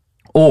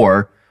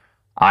 Or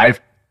I've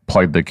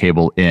plugged the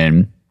cable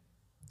in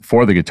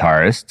for the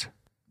guitarist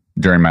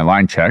during my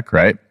line check,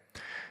 right?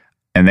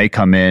 And they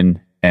come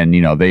in and,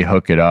 they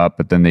hook it up,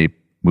 but then they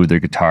move their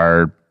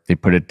guitar, they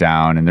put it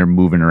down, and they're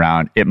moving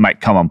around. It might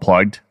come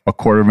unplugged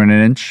 1/4 of an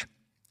inch,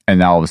 and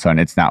now all of a sudden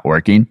it's not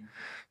working.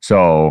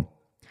 So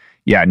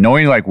yeah,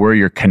 knowing where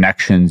your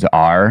connections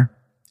are,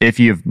 if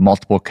you have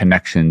multiple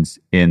connections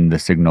in the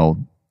signal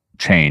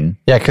chain.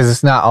 Yeah, because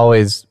it's not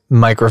always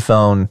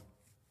microphone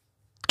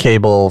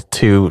cable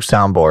to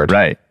soundboard.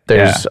 Right.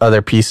 There's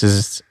other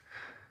pieces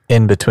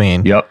in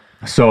between. Yep.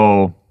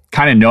 So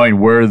kind of knowing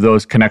where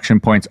those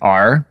connection points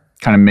are,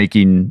 kind of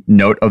making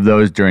note of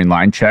those during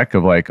line check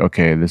of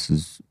okay, this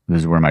is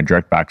where my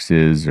direct box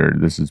is, or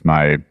this is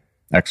my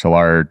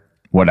XLR,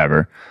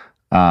 whatever.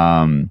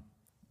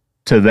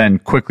 To then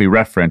quickly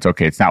reference,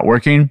 okay, it's not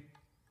working.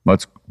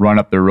 Let's run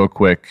up there real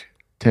quick,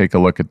 take a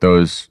look at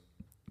those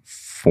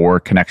 4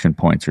 connection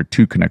points or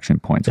 2 connection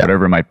points,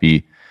 whatever it might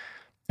be,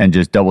 and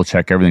just double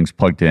check everything's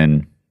plugged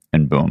in,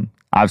 and boom.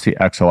 Obviously,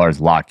 XLRs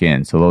lock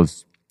in. So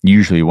those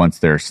usually, once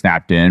they're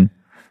snapped in,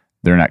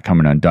 they're not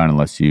coming undone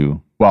unless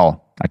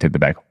I take the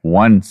back.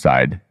 One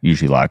side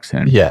usually locks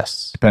in.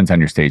 Yes. Depends on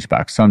your stage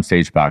box. Some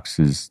stage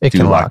boxes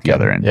do lock the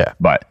other end. Yeah.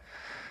 But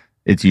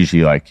it's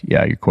usually your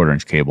 1/4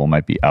 inch cable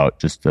might be out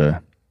just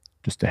a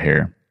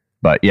hair.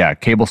 But yeah,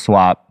 cable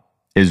swap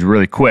is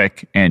really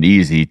quick and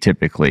easy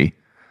typically,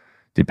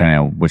 depending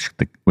on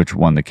which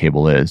one the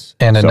cable is.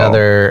 And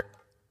another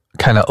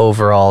kind of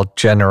overall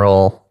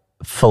general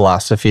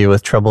philosophy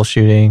with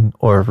troubleshooting,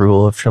 or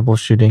rule of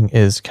troubleshooting,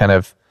 is kind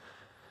of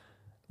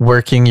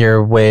working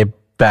your way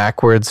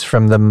backwards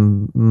from the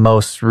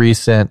most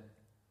recent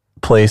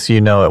place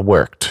it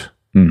worked.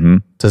 Mm-hmm.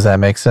 Does that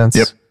make sense?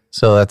 Yep.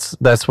 So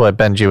that's what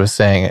Benji was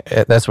saying.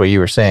 That's what you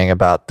were saying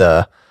about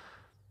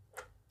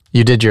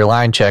you did your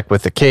line check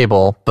with the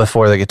cable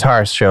before the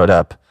guitarist showed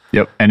up.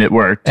 Yep, and it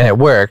worked.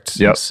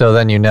 Yep. So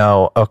then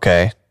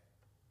okay.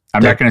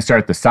 I'm not going to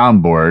start the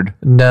soundboard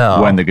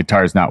when the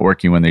guitar's not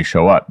working when they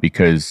show up,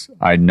 because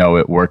I know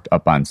it worked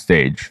up on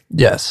stage.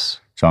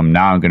 Yes. So I'm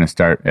going to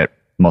start at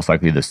most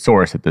likely the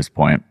source at this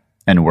point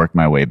and work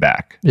my way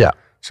back. Yeah.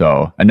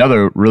 So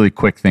another really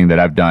quick thing that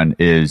I've done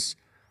is,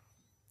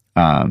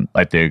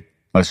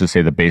 let's just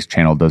say the bass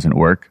channel doesn't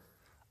work.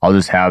 I'll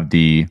just have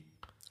the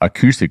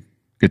acoustic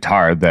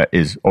guitar that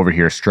is over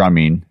here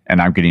strumming,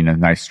 and I'm getting a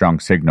nice strong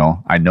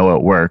signal. I know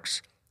it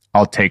works.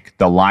 I'll take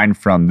the line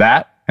from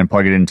that and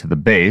plug it into the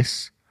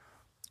bass,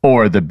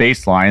 or the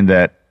bass line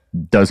that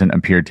doesn't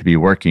appear to be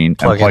working and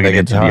plug it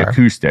into the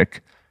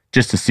acoustic,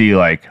 just to see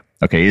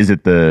okay, is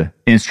it the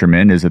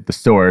instrument, is it the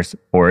source,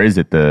 or is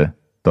it the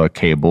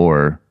cable,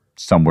 or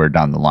somewhere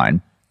down the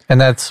line?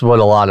 And that's what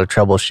a lot of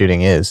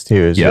troubleshooting is too,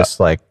 is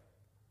just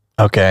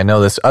okay, I know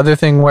this other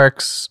thing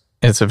works.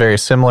 It's a very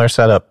similar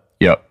setup.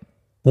 Yep.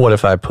 What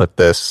if I put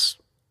this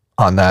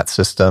on that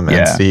system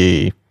and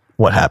see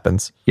what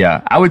happens?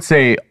 Yeah. I would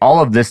say all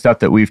of this stuff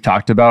that we've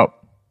talked about,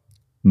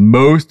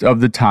 most of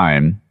the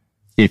time,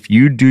 if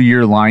you do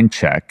your line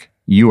check,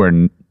 you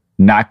are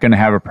not going to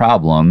have a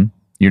problem.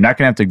 You're not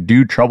going to have to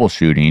do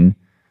troubleshooting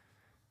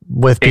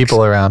with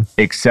people around,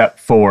 except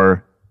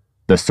for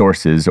the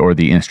sources or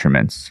the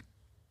instruments,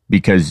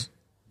 because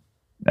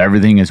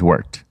everything has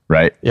worked,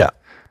 right? Yeah.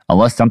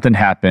 Unless something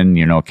happened,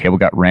 a cable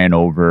got ran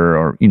over,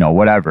 or,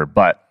 whatever.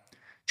 But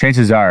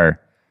chances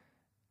are,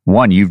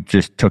 one, you've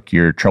just took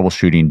your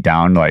troubleshooting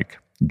down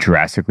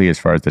drastically as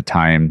far as the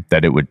time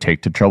that it would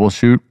take to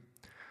troubleshoot.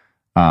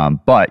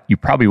 But you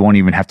probably won't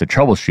even have to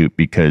troubleshoot,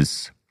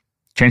 because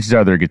chances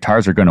are their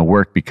guitars are going to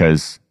work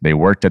because they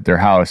worked at their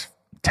house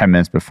 10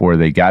 minutes before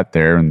they got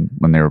there and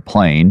when they were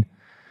playing.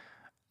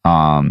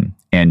 And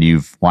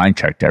you've line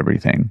checked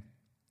everything.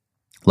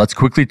 Let's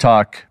quickly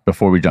talk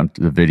before we jump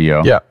to the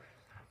video. Yeah.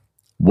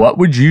 What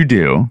would you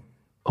do?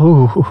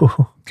 Ooh.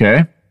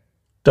 Okay.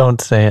 Don't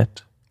say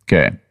it.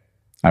 Okay.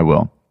 I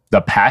will.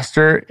 The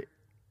pastor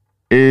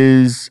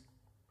is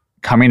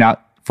coming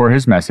out for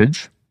his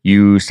message.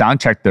 You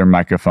sound checked their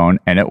microphone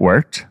and it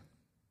worked.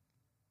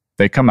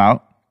 They come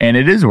out and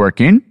it is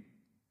working.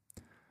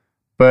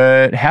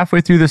 But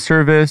halfway through the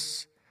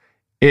service,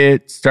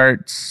 it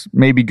starts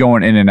maybe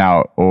going in and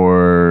out,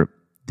 or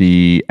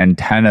the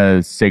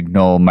antenna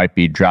signal might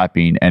be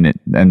dropping and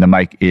the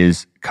mic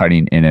is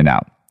cutting in and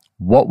out.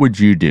 What would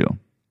you do?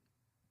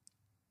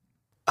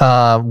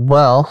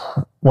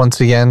 Well, once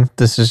again,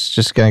 this is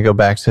just going to go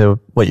back to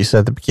what you said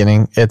at the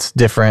beginning. It's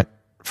different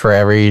for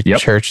every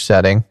church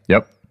setting.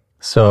 Yep.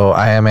 So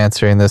I am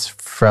answering this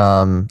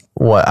from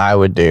what I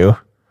would do.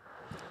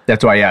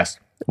 That's why I asked,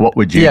 what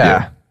would you do?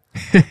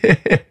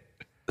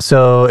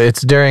 So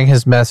it's during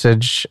his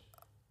message.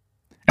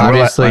 And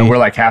obviously, we're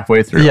like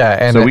halfway through. Yeah.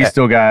 And so we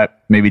still got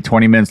maybe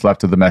 20 minutes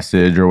left of the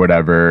message or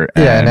whatever.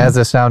 And as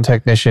a sound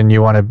technician,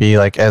 you want to be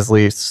like as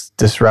least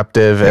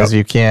disruptive as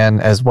you can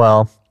as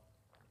well.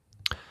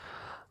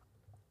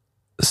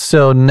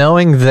 So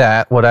knowing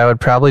that, what I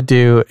would probably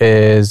do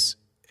is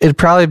it'd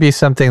probably be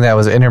something that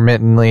was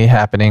intermittently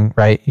happening,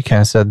 right? You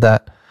kind of said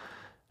that.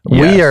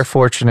 Yes, we are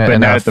fortunate but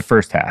enough. not at the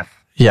first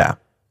half. Yeah.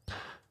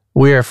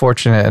 We are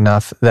fortunate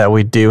enough that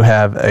we do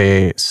have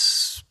a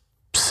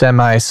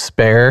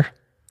semi-spare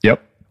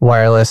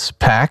wireless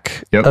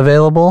pack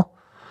available.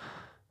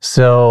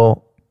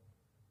 So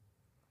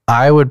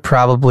I would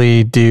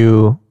probably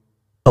do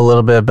a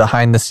little bit of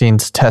behind the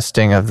scenes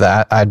testing of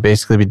that. I'd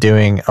basically be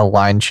doing a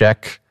line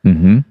check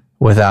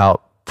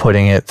without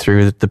putting it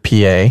through the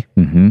PA.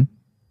 And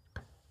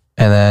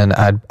then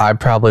I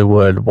probably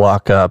would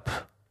walk up,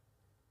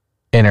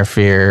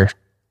 interrupt,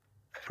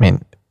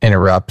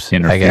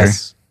 I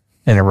guess.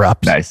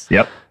 Interrupt. Nice.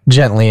 Yep.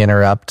 Gently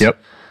interrupt. Yep.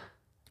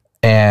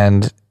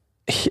 And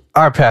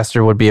our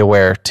pastor would be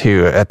aware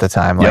too at the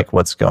time, like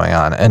what's going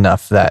on,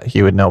 enough that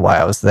he would know why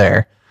I was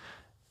there.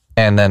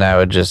 And then I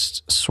would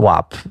just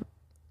swap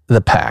the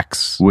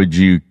packs. Would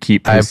you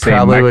keep the same microphone? I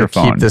probably would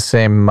keep the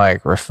same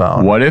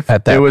microphone. What if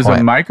it was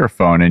a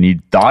microphone and you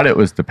thought it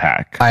was the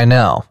pack? I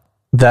know.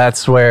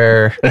 That's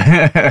where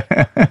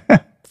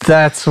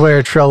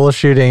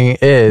troubleshooting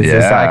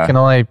is I can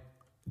only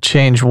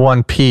change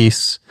one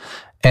piece,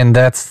 and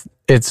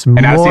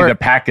honestly, the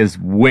pack is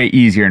way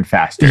easier and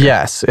faster.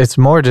 Yes, it's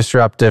more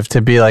disruptive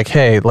to be like,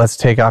 hey, let's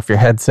take off your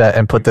headset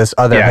and put this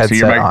other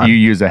headset on. You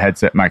use a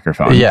headset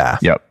microphone. Yeah.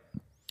 Yep.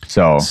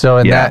 So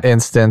in that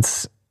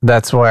instance,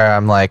 that's where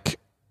I'm like,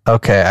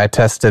 okay, I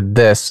tested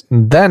this.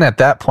 Then at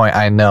that point,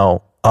 I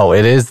know,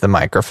 it is the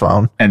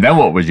microphone. And then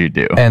what would you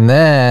do? And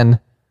then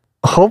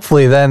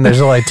hopefully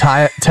there's only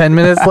 10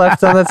 minutes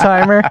left on the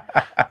timer.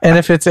 And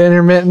if it's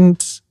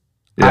intermittent,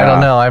 I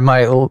don't know. I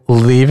might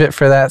leave it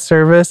for that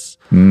service.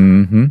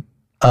 But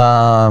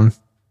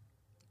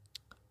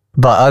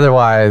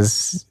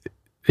otherwise,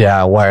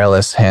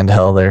 wireless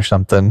handheld or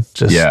something.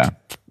 Just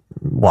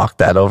walk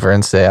that over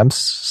and say, I'm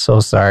so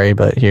sorry,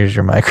 but here's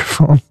your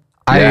microphone.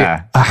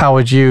 How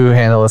would you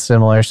handle a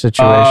similar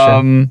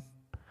situation?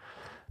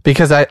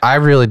 Because I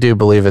really do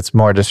believe it's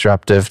more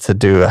disruptive to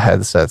do a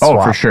headset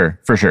swap. Oh,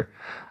 for sure.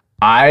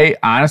 I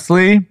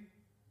honestly,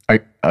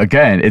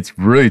 again, it's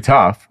really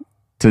tough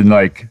to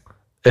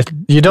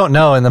you don't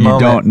know in the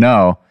moment. You don't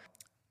know.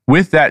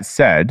 With that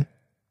said,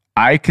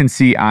 I can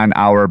see on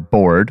our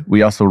board,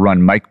 we also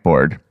run mic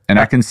board, and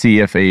I can see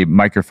if a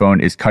microphone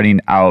is cutting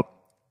out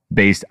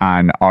based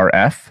on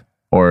RF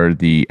or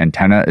the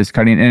antenna is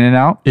cutting in and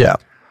out. Yeah.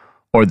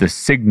 Or the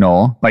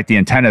signal, like the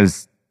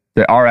antennas,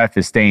 the RF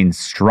is staying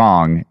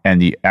strong and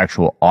the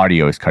actual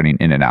audio is cutting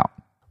in and out.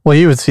 Well,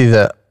 you would see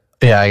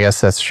I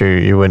guess that's true.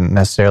 You wouldn't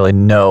necessarily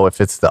know if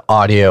it's the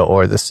audio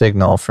or the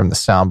signal from the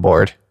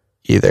soundboard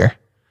either.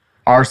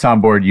 Our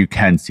soundboard, you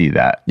can see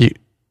that.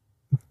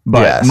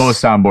 But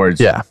most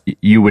soundboards,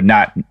 you would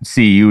not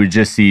see. You would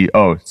just see,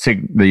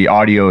 the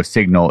audio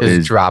signal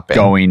is dropping,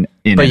 going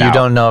in and out. But you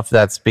don't know if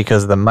that's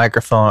because of the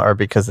microphone or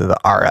because of the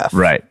RF.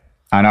 Right.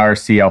 On our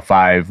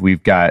CL5,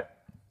 we've got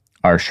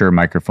our Shure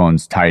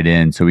microphones tied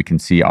in so we can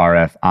see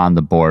RF on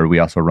the board. We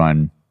also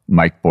run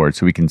mic board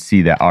so we can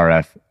see that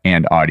RF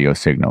and audio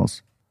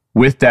signals.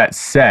 With that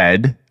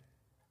said,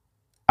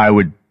 I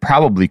would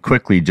probably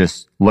quickly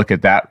just look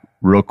at that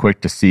real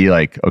quick to see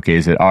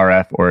is it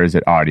RF or is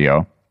it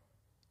audio?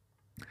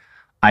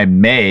 I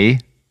may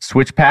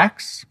switch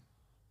packs.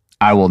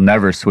 I will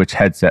never switch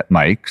headset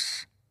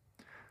mics.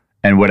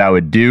 And what I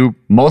would do,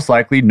 most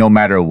likely, no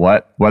matter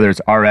what, whether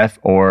it's RF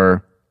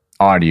or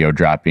audio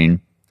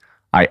dropping,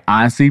 I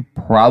honestly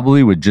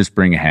probably would just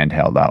bring a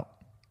handheld out.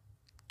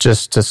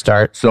 Just to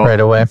start right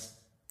away?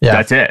 Yeah.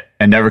 That's it.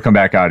 And never come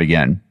back out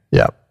again.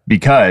 Yeah.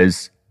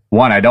 Because,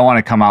 one, I don't want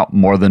to come out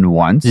more than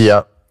once.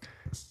 Yep.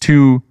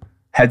 Two,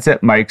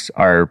 headset mics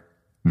are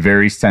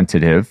very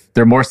sensitive.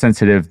 They're more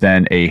sensitive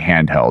than a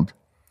handheld.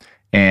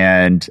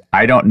 And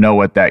I don't know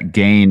what that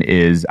gain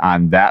is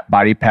on that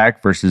body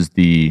pack versus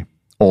the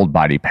old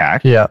body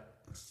pack. Yeah.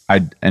 I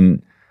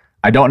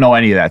don't know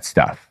any of that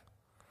stuff.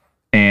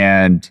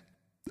 And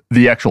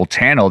the actual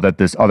channel that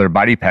this other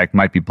body pack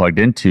might be plugged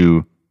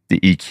into, the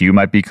EQ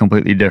might be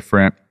completely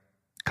different.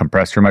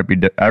 Compressor might be,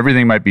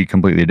 everything might be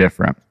completely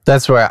different.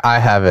 That's where I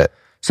have it.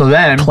 So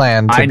then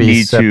planned to I be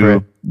need separate.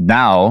 To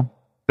now,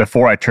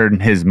 before I turn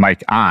his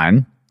mic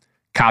on,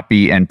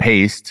 copy and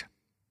paste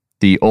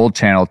the old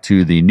channel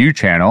to the new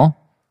channel,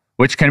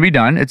 which can be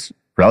done. It's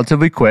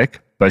relatively quick,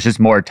 but it's just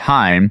more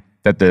time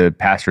that the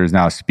pastor is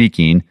now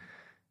speaking.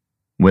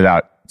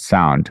 without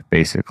sound,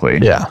 basically.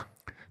 Yeah.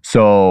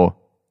 So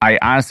I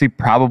honestly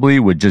probably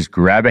would just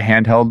grab a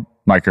handheld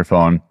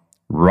microphone,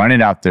 run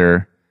it out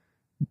there,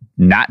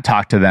 not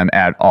talk to them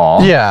at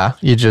all. Yeah.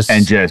 You just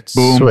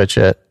boom, switch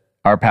it.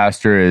 Our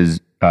pastor is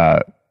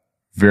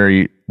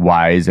very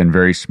wise and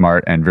very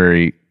smart and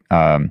very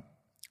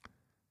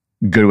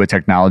good with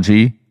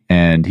technology,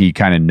 and he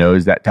kind of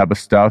knows that type of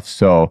stuff.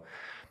 So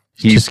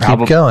he just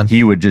keep going.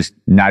 He would just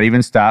not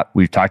even stop.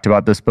 We've talked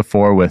about this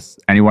before with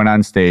anyone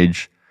on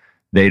stage.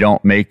 They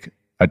don't make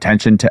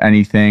attention to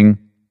anything.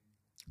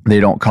 They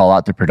don't call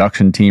out the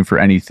production team for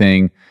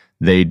anything.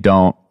 They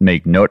don't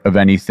make note of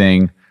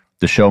anything.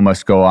 The show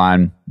must go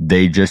on.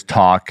 They just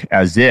talk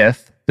as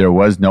if there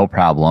was no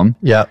problem.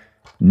 Yep.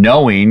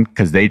 Knowing,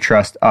 because they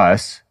trust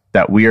us,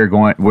 that we're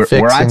on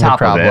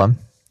top of it.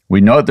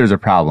 We know that there's a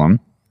problem,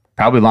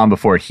 probably long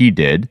before he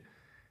did.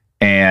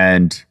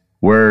 And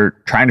we're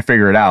trying to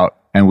figure it out,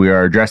 and we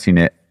are addressing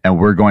it, and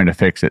we're going to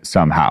fix it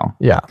somehow.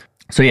 Yeah.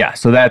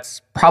 So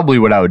that's probably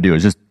what I would do,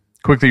 is just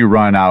quickly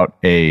run out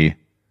a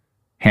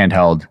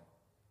handheld,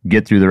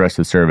 get through the rest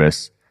of the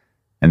service,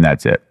 and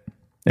that's it.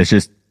 It's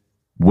just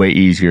way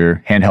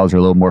easier. Handhelds are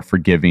a little more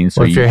forgiving.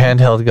 So what if your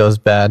handheld goes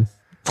bad?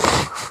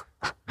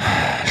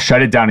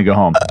 Shut it down and go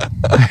home.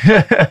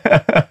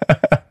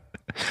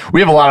 We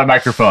have a lot of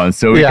microphones,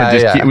 so we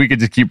could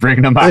just keep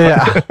bringing them out.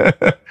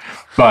 Yeah.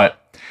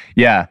 But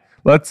yeah,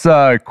 let's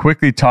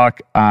quickly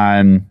talk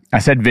on, I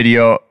said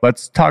video,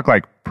 let's talk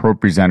like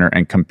ProPresenter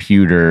and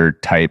computer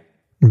type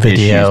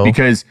video issues,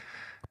 because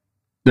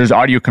there's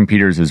audio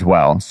computers as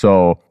well.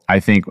 So I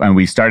think when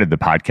we started the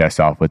podcast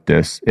off with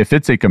this, if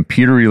it's a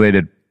computer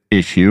related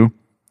issue,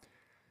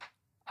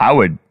 I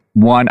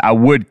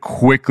would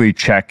quickly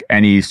check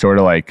any sort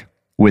of like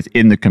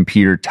within the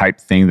computer type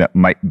thing that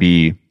might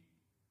be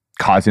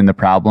causing the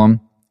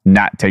problem.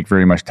 Not take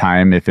very much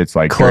time if it's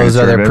like close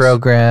other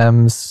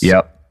programs.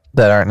 Yep.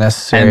 That aren't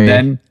necessary. And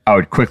then I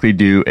would quickly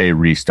do a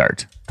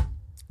restart.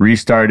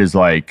 Restart is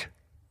like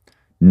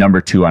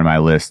number 2 on my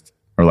list,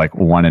 or like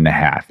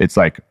 1.5. It's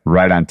like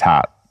right on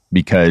top,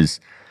 because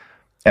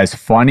as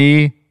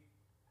funny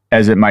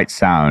as it might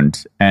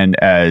sound,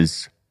 and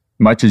as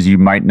much as you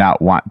might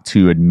not want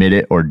to admit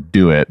it or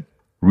do it,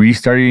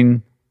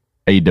 restarting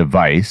a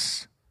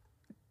device,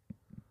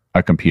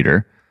 a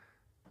computer,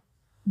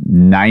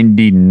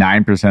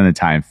 99% of the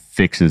time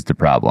fixes the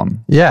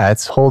problem. Yeah,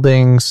 it's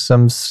holding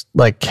some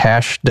like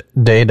cached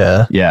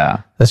data.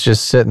 Yeah. That's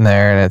just sitting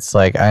there, and it's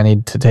like, I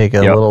need to take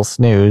a little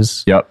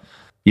snooze. Yep.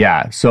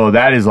 Yeah. So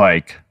that is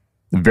like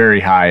very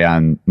high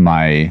on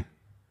my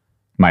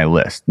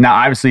list. Now,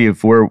 obviously,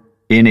 if we're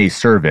in a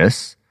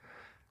service,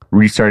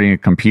 restarting a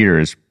computer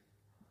is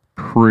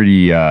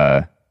pretty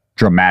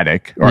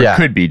dramatic, or it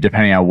could be,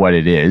 depending on what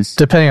it is.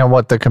 Depending on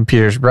what the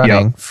computer's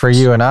running. Yep. For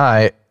you and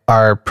I,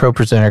 our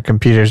ProPresenter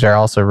computers are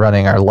also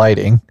running our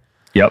lighting.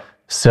 Yep.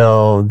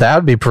 So that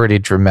would be pretty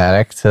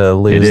dramatic to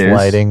lose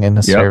lighting in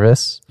a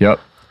service. Yep.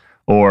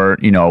 Or,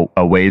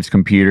 a Waves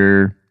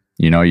computer,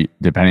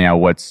 depending on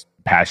what's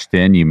patched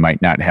in, you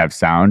might not have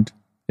sound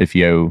if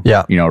you,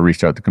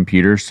 restart the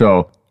computer.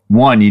 So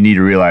one, you need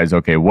to realize,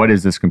 okay, what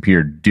is this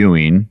computer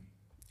doing?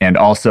 And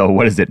also,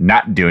 what is it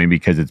not doing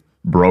because it's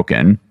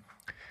broken?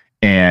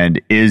 And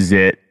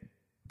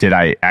did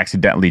I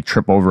accidentally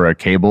trip over a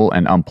cable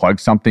and unplug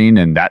something,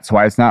 and that's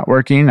why it's not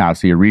working?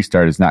 Obviously, a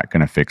restart is not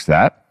going to fix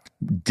that.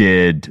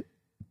 Did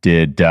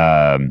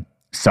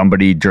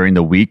somebody during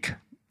the week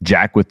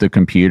jack with the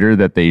computer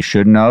that they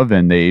shouldn't have,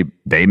 and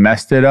they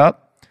messed it up?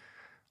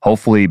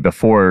 Hopefully,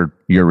 before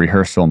your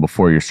rehearsal and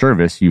before your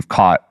service, you've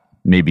caught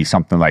maybe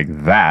something like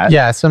that.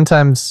 Yeah,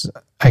 sometimes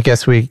I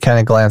guess we kind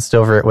of glanced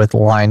over it with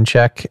line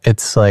check.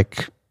 It's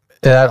like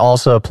that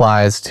also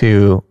applies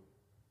to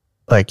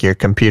like your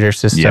computer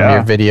system,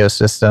 your video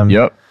system.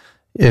 Yep.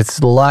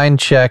 It's line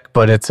check,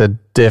 but it's a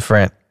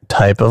different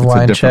type of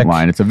line check.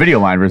 It's a video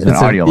line versus an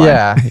audio line.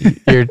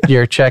 Yeah.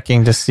 you're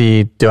checking to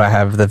see, do I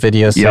have the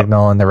video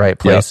signal in the right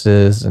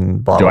places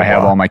and blah, blah, blah. Do I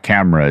have all my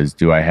cameras?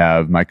 Do I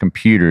have my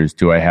computers?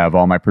 Do I have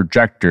all my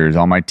projectors,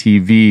 all my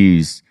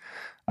TVs,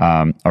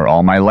 or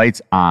all my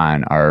lights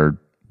on? All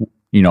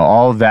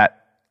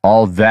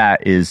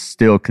that is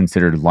still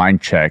considered line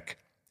check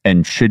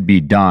and should be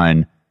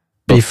done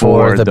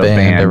before the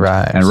band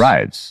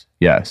arrives.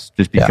 Yes.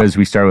 Just because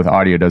we start with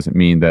audio doesn't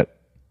mean that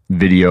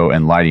video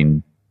and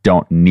lighting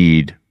don't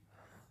need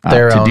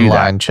their to own do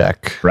line that.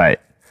 check. Right.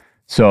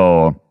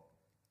 So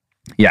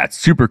yeah, it's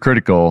super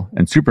critical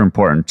and super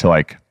important to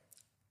like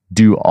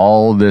do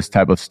all this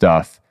type of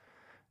stuff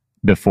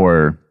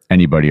before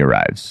anybody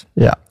arrives.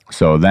 Yeah.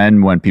 So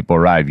then when people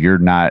arrive, you're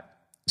not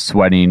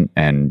sweating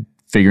and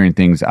figuring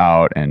things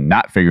out and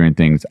not figuring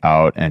things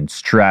out and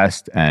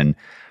stressed, and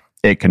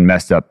it can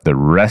mess up the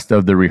rest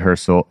of the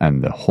rehearsal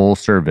and the whole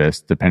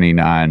service, depending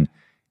on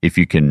if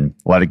you can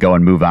let it go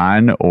and move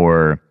on,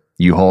 or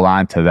you hold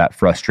on to that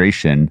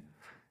frustration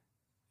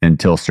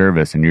until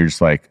service, and you're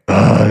just like,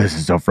 oh, this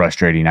is so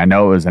frustrating. I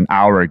know it was an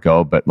hour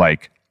ago, but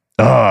like,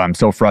 oh, I'm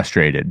so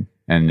frustrated.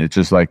 And it's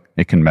just like,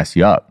 it can mess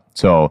you up.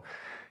 So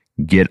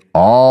get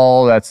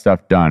all that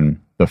stuff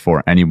done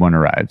before anyone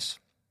arrives.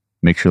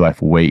 makes your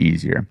life way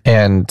easier.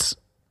 And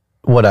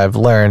what I've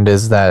learned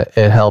is that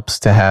it helps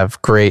to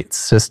have great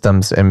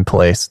systems in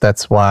place.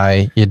 That's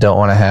why you don't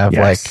want to have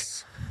like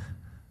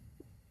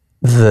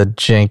the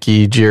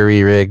janky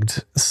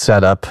jury-rigged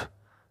setup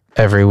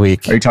every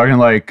week. Are you talking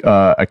like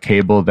a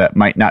cable that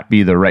might not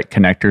be the right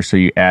connector, so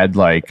you add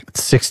like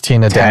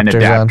 16 10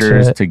 adapters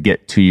adapters to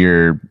get to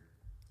your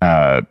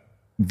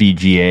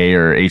VGA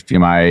or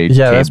HDMI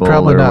yeah, cable that's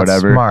probably or not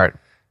whatever? smart.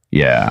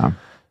 Yeah.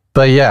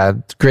 But yeah,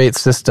 great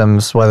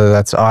systems, whether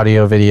that's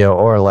audio, video,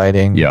 or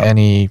lighting,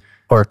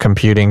 or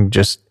computing,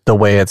 just the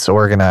way it's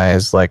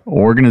organized. Like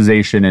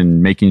organization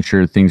and making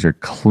sure things are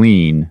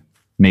clean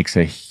makes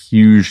a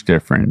huge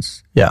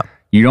difference. Yeah.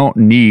 You don't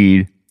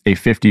need a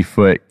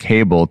 50-foot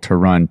cable to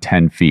run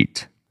 10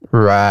 feet.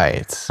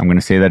 Right. I'm going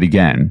to say that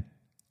again.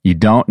 You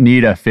don't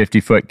need a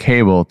 50-foot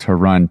cable to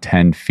run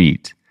 10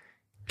 feet.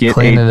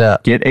 Clean it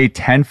up. Get a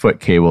 10-foot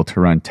cable to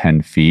run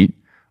 10 feet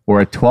or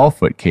a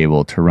 12-foot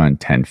cable to run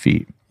 10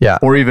 feet. Yeah.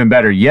 Or even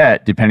better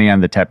yet, depending on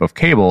the type of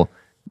cable,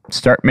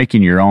 start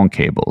making your own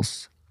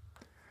cables.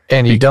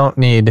 And you don't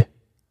need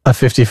a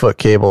 50-foot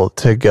cable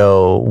to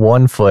go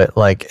 1 foot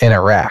like in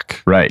a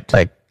rack. Right.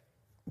 Like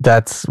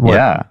that's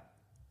what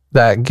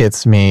that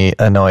gets me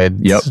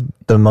annoyed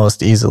the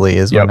most easily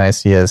is when I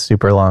see a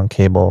super long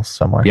cable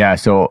somewhere. Yeah.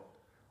 So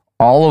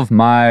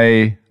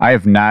I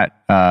have not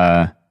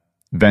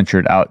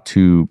ventured out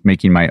to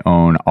making my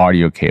own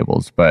audio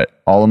cables,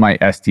 but all of my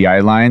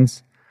SDI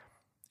lines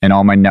and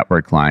all my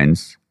network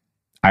lines,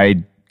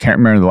 I can't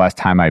remember the last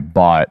time I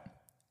bought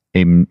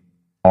a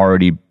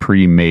already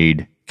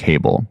pre-made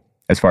cable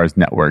as far as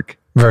network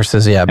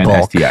versus and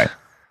bulk. SDI.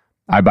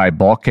 I buy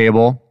bulk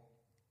cable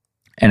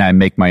and I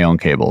make my own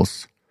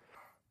cables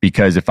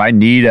because if I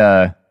need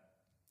a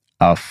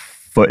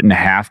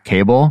 1.5-foot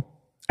cable,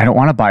 I don't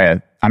want to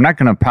buy I'm not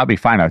going to probably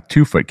find a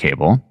 2-foot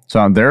cable.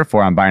 So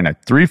therefore I'm buying a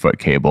 3-foot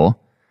cable.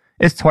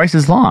 It's twice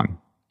as long.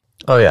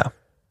 Oh yeah.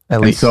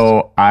 At least.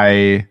 So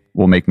I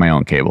will make my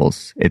own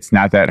cables. It's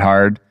not that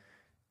hard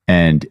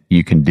and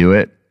you can do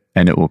it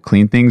and it will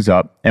clean things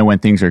up. And when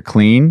things are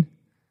clean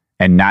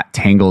and not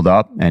tangled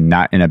up and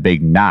not in a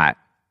big knot,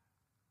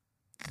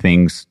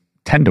 things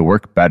tend to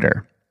work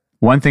better.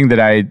 One thing that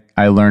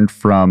I learned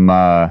from,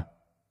 I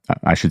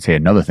should say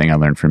another thing I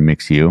learned from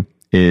MixU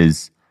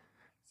is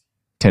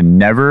to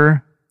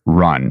never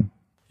run.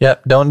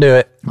 Yep, don't do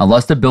it.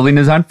 Unless the building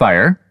is on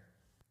fire,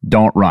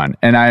 don't run.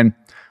 And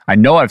I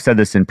know I've said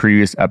this in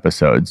previous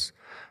episodes,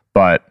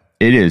 but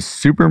it is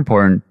super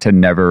important to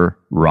never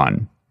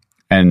run.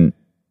 And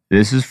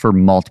this is for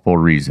multiple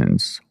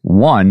reasons.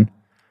 One,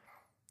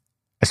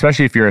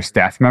 especially if you're a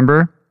staff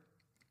member,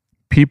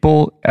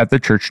 people at the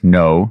church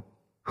know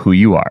who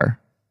you are.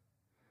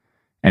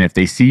 And if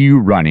they see you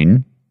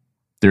running,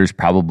 there's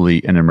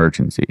probably an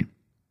emergency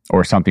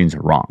or something's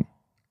wrong.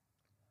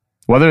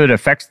 Whether it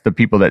affects the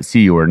people that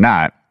see you or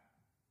not,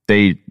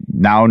 they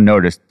now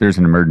notice there's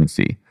an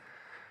emergency.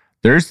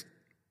 There's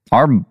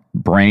our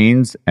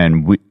brains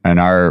and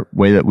our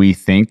way that we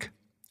think,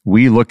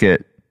 we look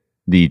at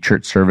the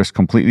church service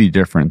completely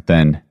different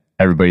than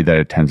everybody that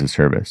attends the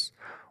service.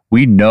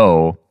 We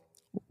know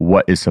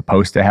what is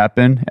supposed to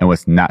happen and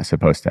what's not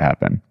supposed to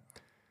happen.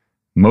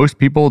 Most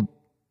people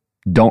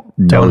don't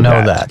know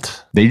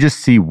that. They just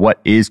see what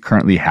is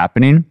currently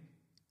happening.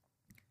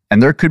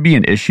 And there could be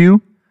an issue,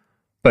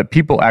 but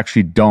people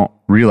actually don't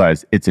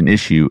realize it's an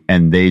issue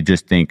and they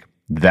just think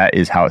that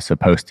is how it's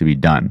supposed to be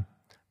done.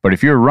 But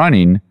if you're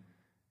running,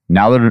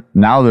 now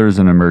there's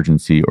an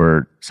emergency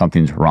or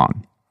something's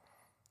wrong.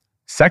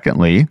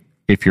 Secondly,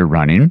 if you're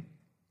running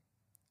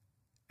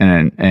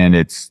and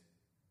it's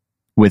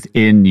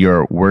within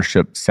your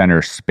worship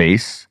center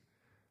space,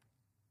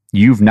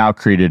 you've now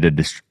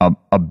created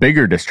a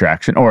bigger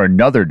distraction or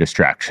another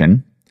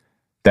distraction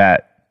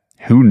that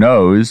who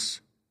knows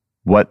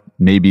what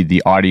maybe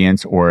the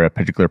audience or a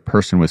particular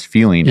person was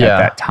feeling at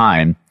that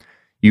time.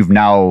 You've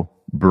now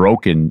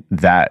broken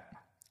that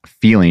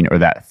feeling or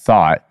that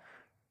thought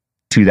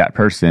to that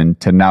person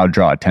to now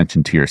draw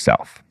attention to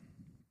yourself.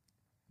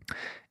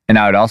 And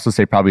I would also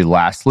say probably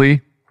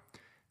lastly,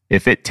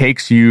 if it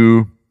takes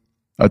you,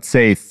 let's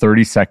say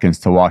 30 seconds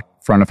to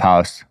walk front of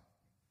house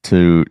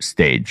to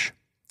stage,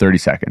 30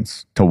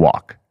 seconds to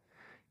walk,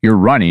 you're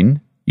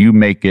running, you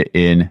make it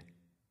in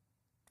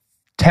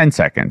 10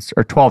 seconds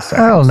or 12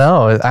 seconds. I don't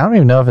know. I don't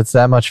even know if it's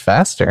that much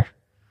faster.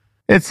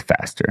 It's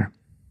faster.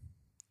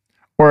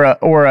 Or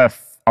a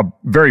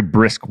very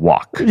brisk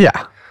walk.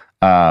 Yeah.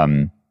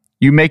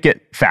 You make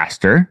it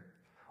faster.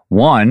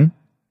 One,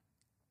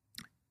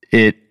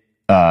 it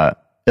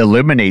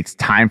eliminates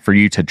time for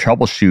you to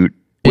troubleshoot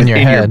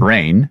within your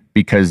brain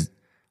because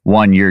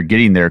one, you're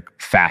getting there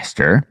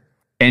faster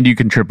and you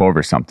can trip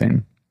over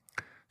something.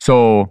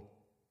 So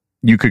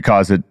you could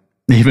cause it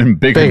even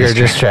bigger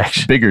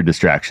distraction. Bigger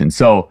distraction.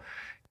 So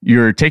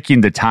you're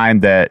taking the time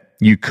that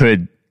you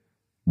could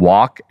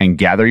walk and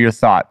gather your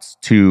thoughts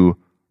to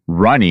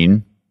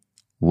running,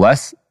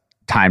 less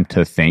time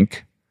to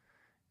think,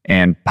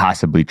 and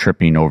possibly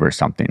tripping over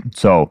something.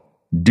 So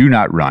do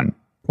not run.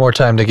 More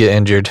time to get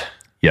injured.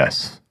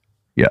 Yes.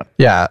 Yeah.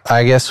 Yeah,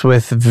 I guess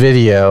with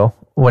video,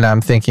 when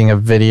I'm thinking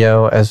of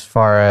video as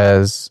far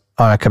as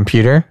on a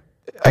computer,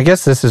 I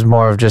guess this is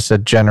more of just a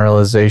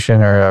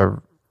generalization or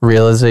a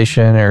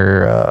realization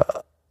or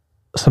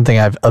something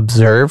I've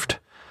observed,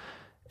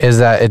 is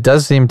that it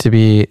does seem to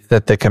be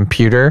that the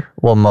computer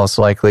will most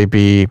likely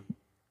be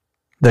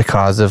the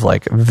cause of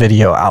like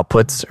video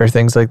outputs or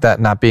things like that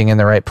not being in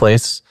the right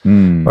place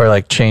or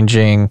like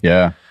changing.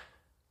 Yeah.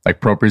 Like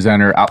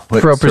ProPresenter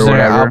outputs ProPresenter or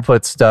whatever.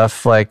 output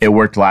stuff. Like It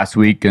worked last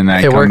week and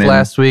then it worked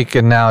last week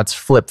and now it's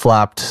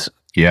flip-flopped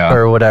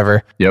or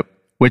whatever. Yep.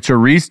 Which a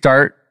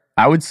restart,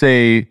 I would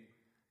say,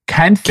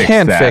 can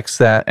fix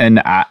that. And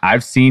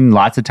I've seen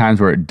lots of times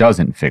where it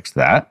doesn't fix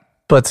that.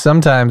 But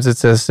sometimes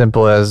it's as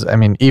simple as, I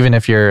mean, even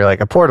if you're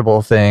like a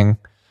portable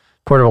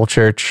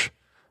church,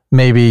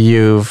 maybe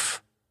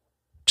you've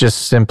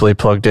just simply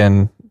plugged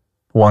in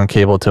one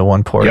cable to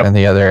one port and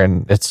the other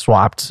and it's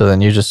swapped. So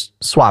then you just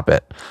swap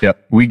it.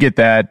 Yep. We get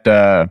that.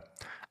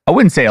 I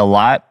wouldn't say a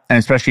lot. And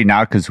especially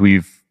now because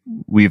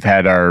we've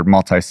had our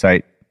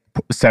multi-site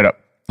setup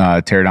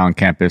tear down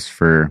campus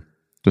for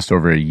just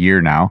over a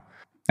year now.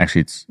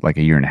 Actually, it's like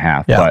a year and a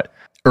half. Yeah. But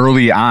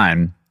early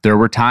on, there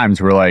were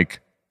times where like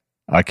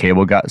a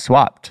cable got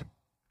swapped.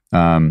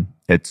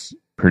 It's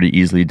pretty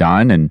easily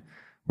done. And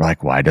we're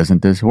like, why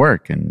doesn't this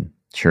work? And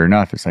sure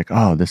enough, it's like,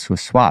 oh, this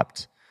was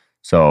swapped.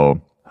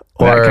 So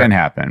that can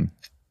happen.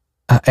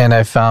 And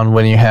I found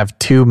when you have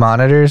two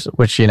monitors,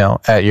 which, you know,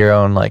 at your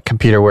own like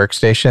computer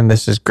workstation,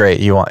 this is great.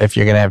 If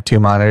you're going to have two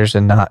monitors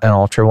and not an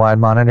ultra wide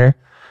monitor,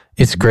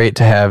 it's great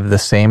to have the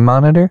same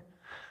monitor.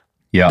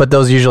 Yeah. But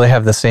those usually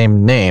have the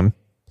same name.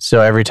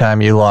 So every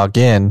time you log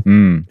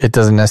in, it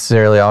doesn't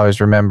necessarily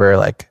always remember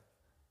like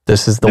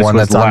this is the one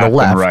that's on the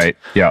left. Right.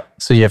 Yeah.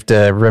 So you have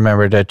to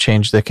remember to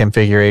change the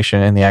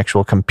configuration in the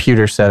actual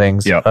computer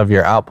settings of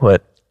your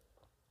output.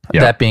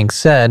 Yep. That being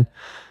said,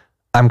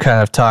 I'm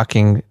kind of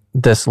talking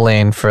this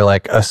lane for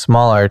like a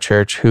smaller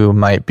church who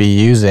might be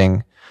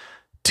using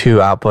two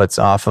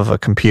outputs off of a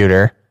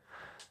computer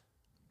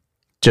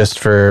just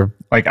for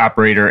like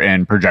operator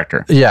and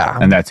projector. Yeah.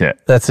 And that's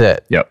it. That's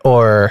it. Yep.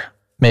 Or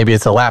maybe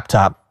it's a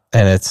laptop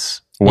and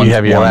it's you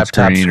have your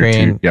laptop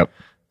screen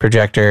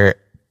projector,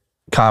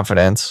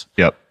 confidence.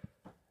 Yep.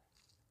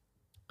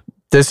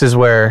 This is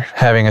where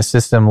having a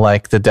system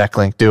like the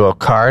DeckLink Duo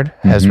card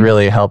has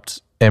really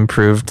helped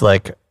improved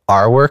like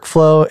our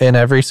workflow in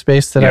every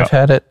space that I've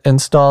had it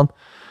installed.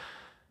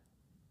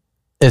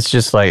 It's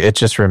just like, it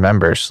just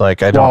remembers.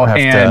 Like I don't have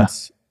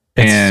to,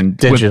 it's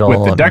digital.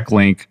 With the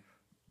DeckLink,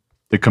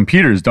 the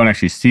computers don't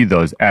actually see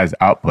those as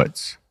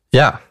outputs.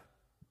 Yeah.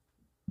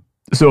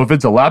 So if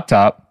it's a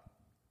laptop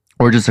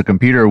or just a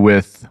computer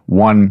with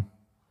one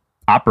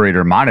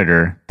operator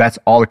monitor, that's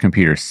all the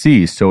computer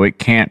sees. So it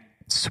can't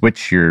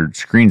switch your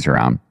screens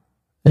around.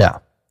 Yeah.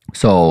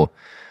 So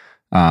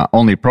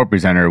only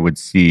ProPresenter would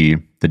see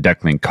the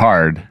DeckLink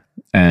card.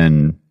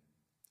 And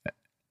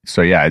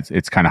so, yeah,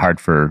 it's kind of hard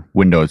for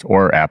Windows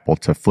or Apple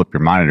to flip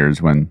your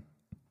monitors when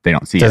they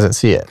don't see it. Doesn't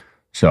see it.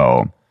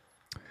 So,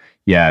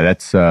 yeah,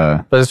 that's...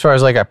 but as far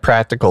as like a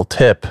practical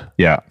tip,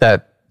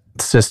 that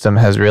system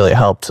has really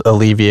helped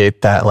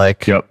alleviate that,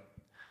 like,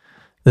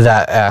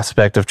 that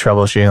aspect of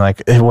troubleshooting.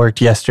 Like, it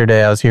worked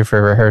yesterday. I was here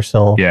for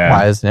rehearsal. Yeah.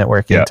 Why isn't it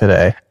working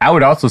today? I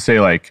would also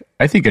say, like,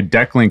 I think a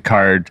DeckLink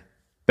card,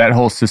 that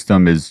whole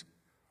system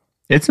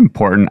it's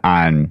important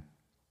on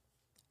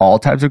all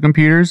types of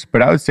computers,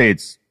 but I would say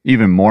it's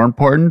even more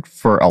important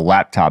for a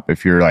laptop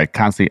if you're like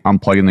constantly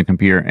unplugging the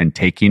computer and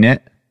taking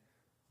it,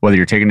 whether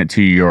you're taking it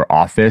to your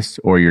office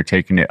or you're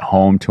taking it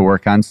home to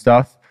work on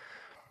stuff.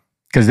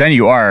 Because then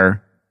you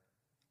are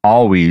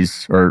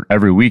always, or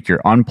every week,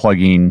 you're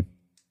unplugging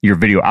your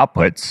video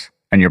outputs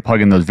and you're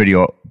plugging those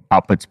video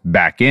outputs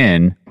back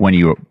in when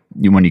you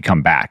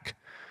come back.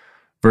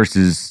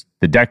 Versus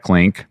the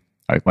DeckLink,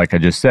 like I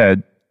just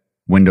said,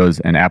 Windows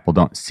and Apple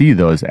don't see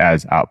those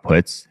as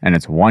outputs, and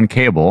it's one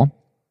cable.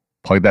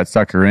 Plug that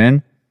sucker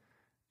in,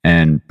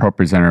 and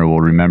ProPresenter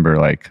will remember,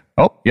 like,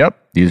 oh,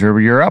 yep, these are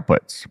your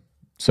outputs.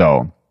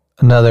 So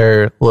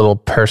another little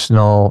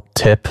personal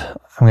tip,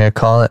 I'm going to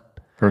call it.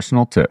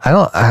 Personal tip. I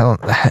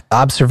don't.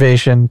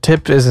 Observation.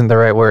 Tip isn't the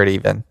right word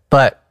even,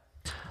 but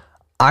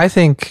I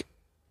think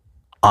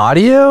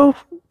audio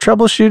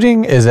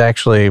troubleshooting is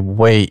actually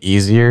way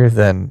easier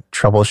than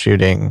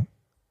troubleshooting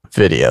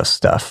video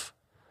stuff.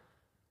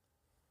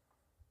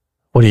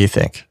 What do you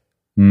think?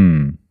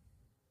 So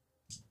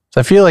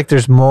I feel like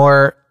there's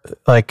more,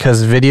 like,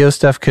 because video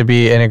stuff could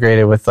be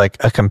integrated with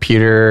like a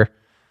computer,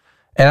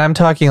 and I'm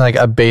talking like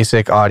a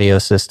basic audio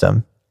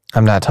system.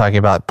 I'm not talking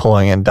about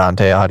pulling in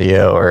Dante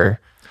Audio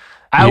or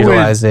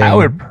utilizing. I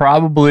would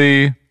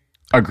probably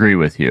agree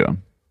with you.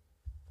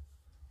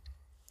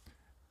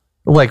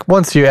 Like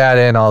once you add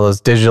in all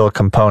those digital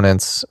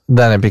components,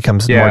 then it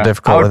becomes more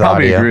difficult with audio. I would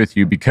probably agree with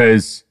you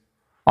because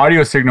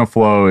audio signal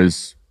flow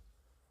is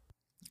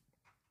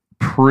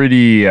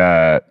pretty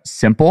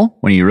simple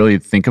when you really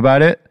think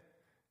about it.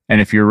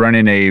 And if you're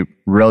running a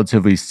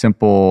relatively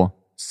simple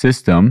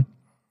system,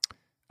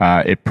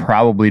 it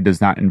probably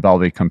does not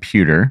involve a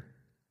computer.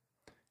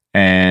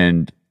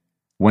 And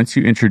once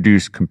you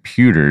introduce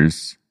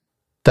computers,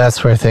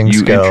 that's where things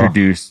you go.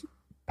 introduce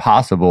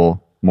possibly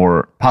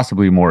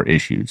more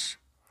issues.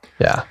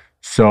 Yeah.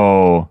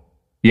 So,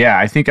 yeah,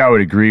 I think I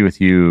would agree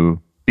with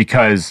you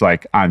because,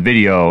 like, on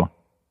video,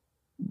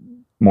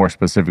 more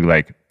specifically,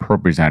 like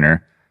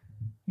ProPresenter,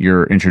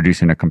 you're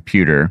introducing a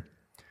computer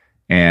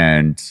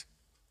and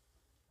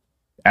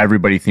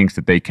everybody thinks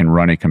that they can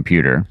run a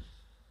computer.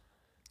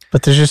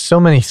 But there's just so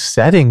many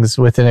settings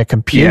within a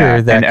computer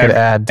that could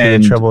add to the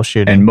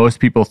troubleshooting. And most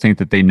people think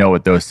that they know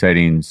what those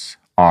settings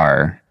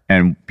are.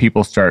 And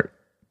people start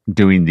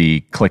doing the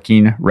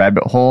clicking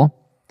rabbit hole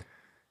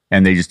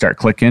and they just start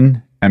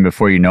clicking. And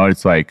before you know it,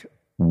 it's like,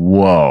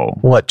 whoa.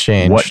 What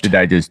changed? What did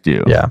I just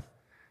do? Yeah.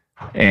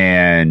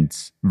 And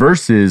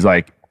versus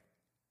like,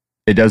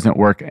 it doesn't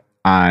work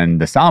on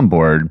the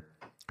soundboard.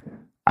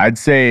 I'd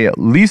say at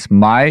least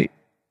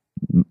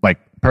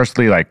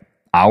personally, like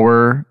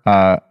our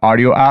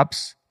audio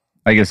apps,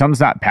 like if something's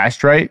not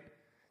patched right,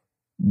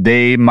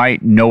 they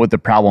might know what the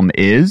problem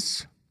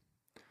is.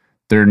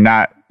 They're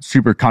not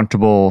super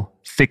comfortable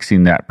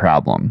fixing that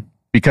problem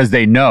because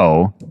they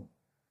know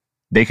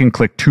they can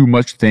click too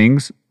much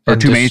things or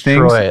too many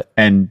things.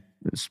 And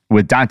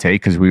with Dante,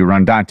 because we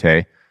run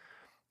Dante,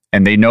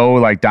 and they know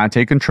like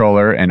Dante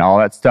controller and all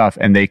that stuff,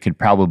 and they could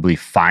probably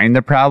find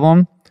the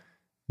problem.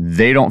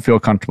 They don't feel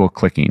comfortable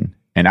clicking,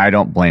 and I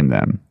don't blame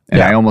them.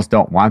 And I almost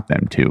don't want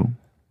them to,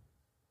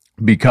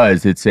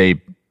 because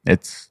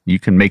you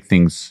can make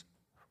things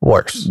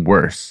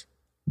worse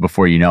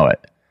before you know it.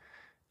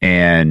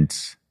 And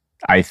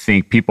I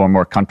think people are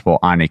more comfortable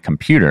on a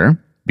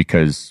computer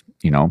because,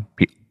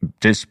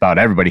 just about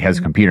everybody has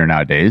a computer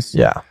nowadays.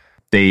 Yeah.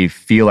 They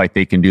feel like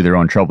they can do their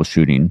own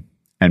troubleshooting.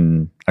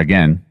 And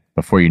again,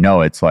 before you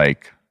know it, it's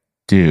like,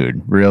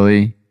 dude,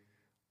 really?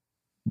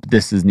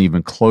 This isn't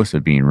even close to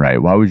being right.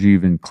 Why would you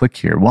even click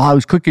here? Well, I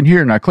was clicking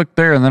here and I clicked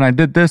there and then I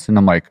did this. And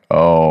I'm like,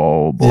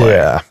 oh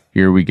boy,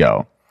 here we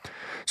go.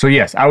 So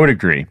yes, I would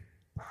agree.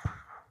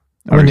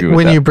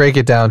 When you break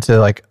it down to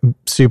like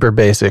super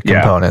basic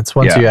components,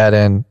 once you add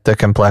in the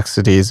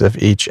complexities of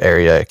each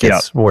area, it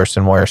gets worse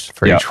and worse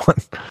for each one.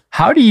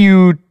 How do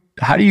you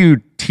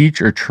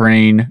teach or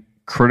train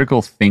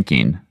critical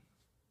thinking?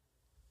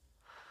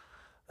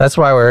 That's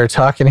why we're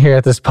talking here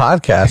at this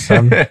podcast.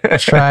 I'm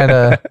trying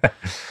to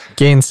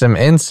gain some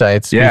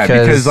insights. Yeah,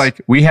 because like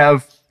we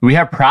have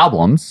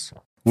problems.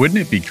 Wouldn't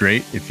it be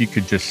great if you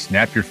could just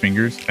snap your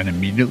fingers and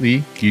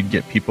immediately you'd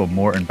get people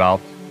more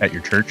involved at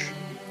your church?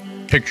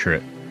 Picture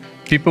it.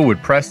 People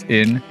would press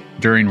in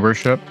during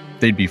worship.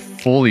 They'd be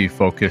fully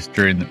focused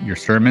during your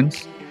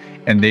sermons,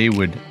 and they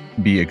would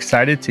be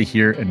excited to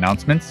hear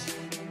announcements.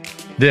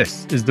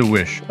 This is the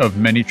wish of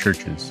many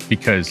churches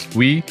because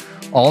we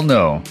all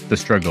know the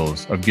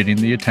struggles of getting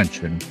the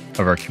attention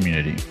of our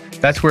community.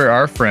 That's where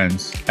our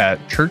friends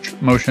at Church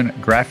Motion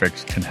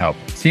Graphics can help.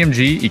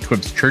 CMG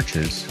equips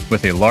churches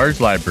with a large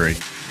library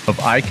of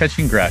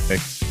eye-catching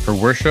graphics for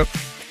worship,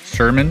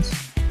 sermons,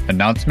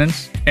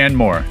 announcements, and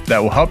more that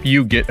will help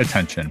you get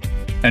attention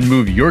and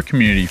move your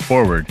community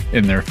forward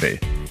in their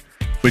faith.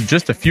 With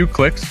just a few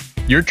clicks,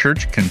 your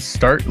church can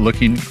start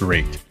looking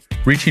great,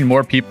 reaching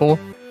more people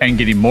and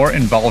getting more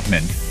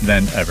involvement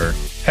than ever.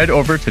 Head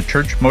over to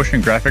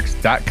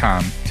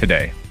churchmotiongraphics.com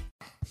today.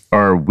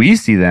 Or we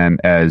see them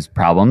as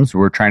problems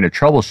we're trying to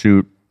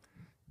troubleshoot.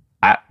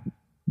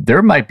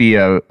 There might be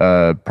a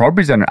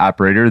ProPresenter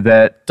operator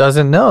that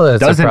doesn't know that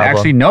doesn't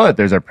actually know that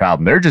there's a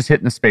problem. They're just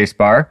hitting the space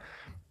bar.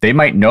 They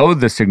might know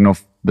the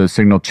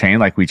signal chain,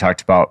 like we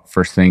talked about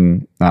first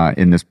thing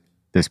in this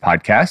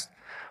podcast.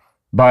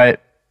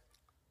 But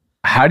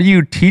how do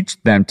you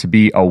teach them to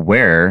be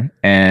aware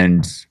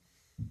and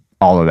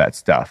all of that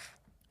stuff?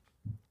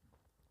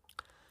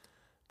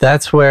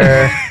 That's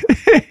where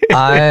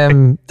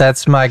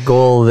that's my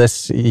goal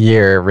this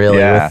year, really,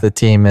 with the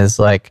team is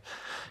like,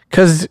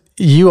 because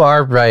you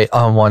are right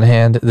on one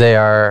hand, they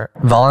are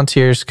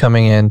volunteers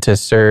coming in to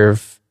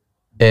serve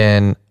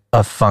in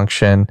a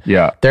function.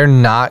 Yeah. They're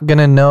not going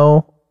to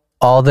know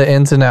all the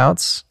ins and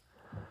outs,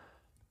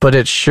 but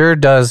it sure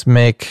does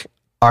make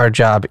our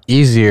job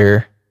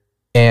easier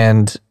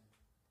and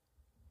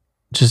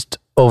just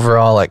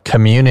overall like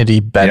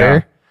community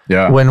better.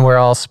 Yeah. When we're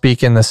all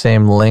speaking the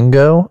same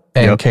lingo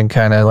and can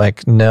kind of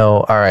like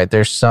know, all right,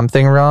 there's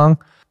something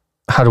wrong.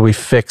 How do we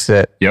fix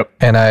it? Yep.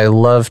 And I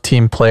love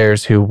team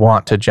players who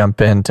want to jump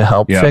in to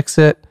help fix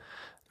it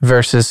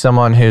versus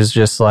someone who's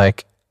just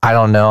like, I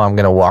don't know, I'm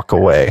going to walk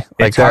away.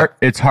 Like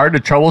it's hard to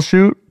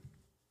troubleshoot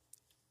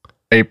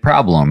a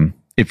problem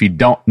if you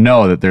don't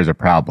know that there's a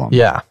problem.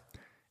 Yeah.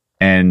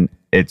 And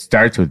it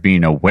starts with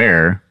being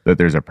aware that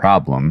there's a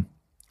problem.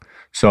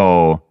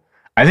 So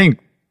I think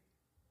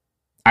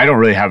I don't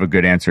really have a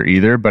good answer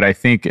either, but I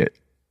think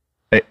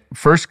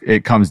first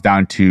it comes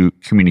down to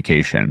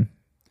communication.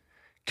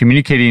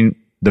 Communicating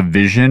the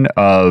vision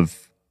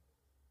of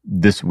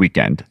this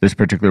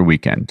particular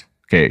weekend.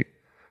 Okay,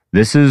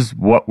 this is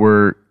what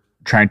we're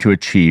trying to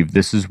achieve.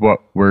 This is what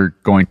we're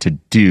going to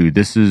do.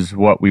 This is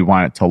what we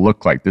want it to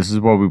look like. This is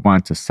what we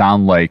want it to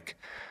sound like.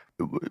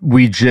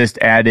 we just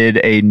added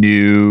a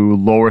new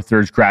lower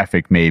thirds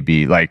graphic,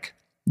 maybe like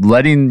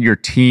letting your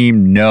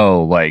team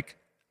know like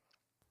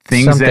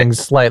something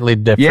slightly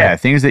different. Yeah,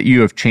 things that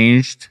you have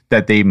changed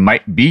that they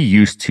might be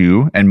used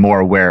to and more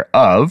aware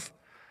of.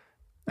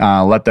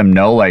 Let them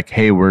know like,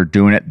 hey, we're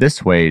doing it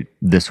this way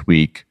this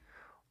week.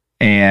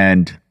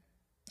 And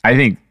I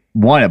think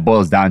one, it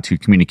boils down to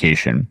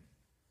communication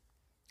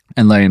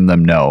and letting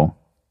them know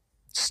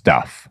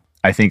stuff.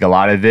 I think a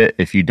lot of it,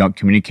 if you don't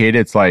communicate,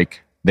 it's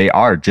like they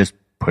are just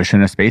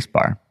pushing a space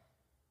bar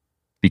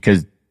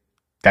because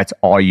that's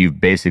all you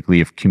basically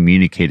have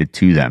communicated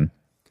to them.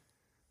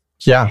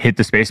 Yeah. Hit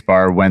the space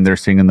bar when they're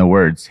singing the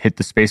words. Hit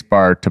the space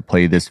bar to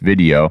play this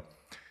video.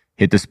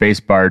 Hit the space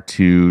bar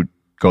to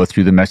go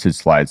through the message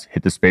slides.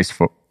 Hit the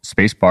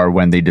space bar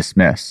when they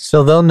dismiss.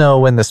 So they'll know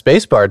when the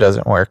space bar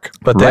doesn't work,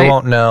 but they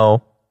won't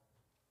know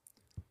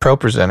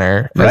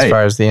ProPresenter as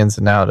far as the ins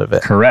and out of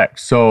it. Correct.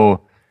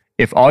 So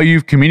if all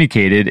you've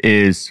communicated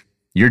is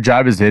your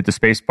job is to hit the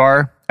space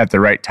bar at the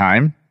right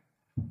time,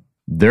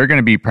 they're going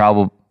to be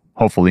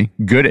hopefully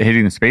good at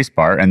hitting the space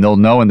bar, and they'll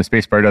know when the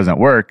space bar doesn't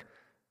work.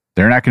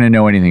 They're not going to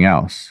know anything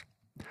else.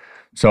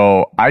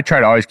 So I try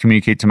to always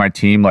communicate to my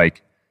team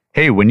like,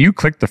 hey, when you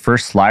click the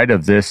first slide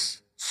of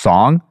this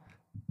song,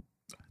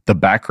 the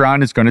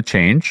background is going to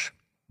change.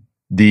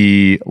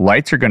 The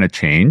lights are going to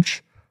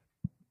change.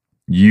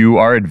 You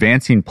are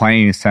advancing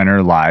Planning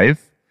Center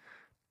live.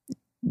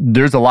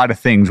 There's a lot of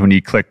things when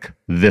you click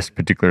this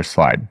particular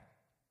slide.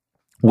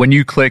 When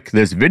you click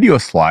this video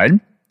slide,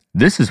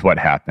 this is what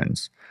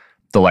happens.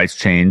 The lights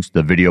change,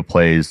 the video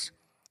plays,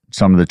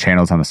 some of the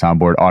channels on the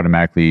soundboard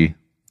automatically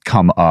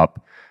come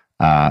up,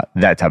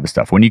 that type of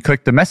stuff. When you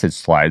click the message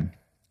slide,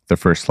 the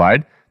first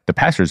slide, the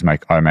pastor's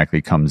mic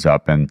automatically comes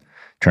up and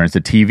turns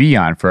the TV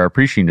on for our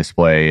preaching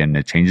display, and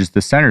it changes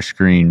the center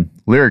screen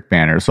lyric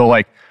banner. So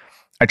like,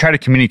 I try to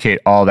communicate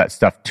all that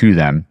stuff to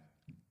them,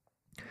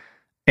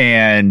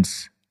 and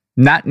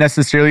not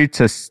necessarily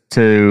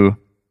to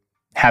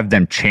have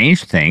them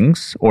change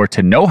things or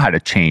to know how to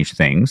change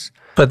things.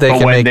 But they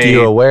can make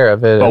you aware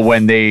of it. But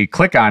when they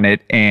click on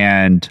it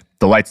and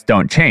the lights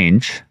don't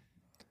change,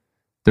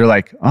 they're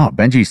like, oh,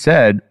 Benji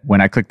said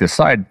when I click this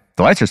slide,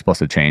 the lights are supposed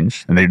to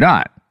change, and they're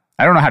not.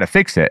 I don't know how to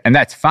fix it, and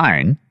that's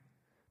fine.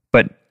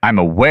 But I'm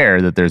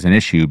aware that there's an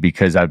issue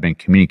because I've been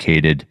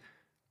communicated,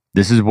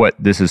 this is what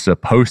this is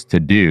supposed to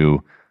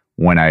do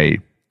when I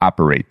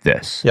operate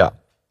this. Yeah.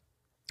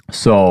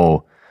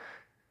 So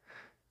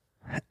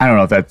I don't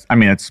know if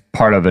it's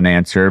part of an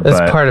answer.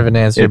 It's part of an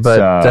answer,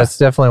 but that's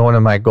definitely one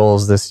of my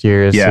goals this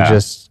year is to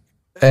just,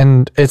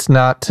 and it's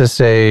not to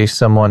say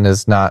someone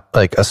is not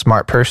like a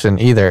smart person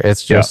either.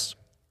 It's just,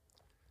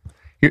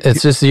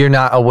 it's just you're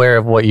not aware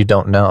of what you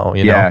don't know.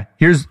 You know?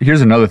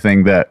 Here's another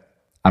thing that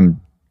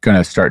I'm going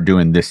to start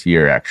doing this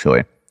year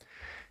actually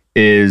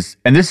is,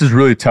 and this is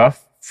really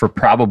tough for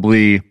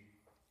probably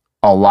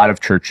a lot of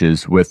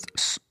churches with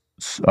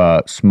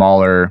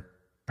smaller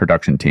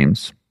production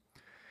teams,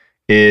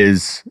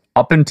 is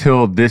up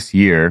until this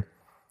year,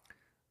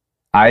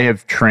 I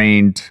have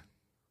trained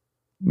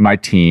my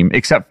team,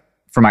 except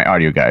for my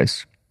audio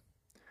guys.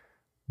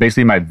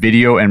 Basically, my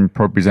video and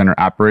ProPresenter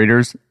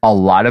operators, a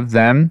lot of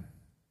them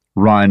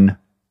run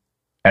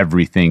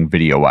everything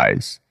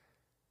video-wise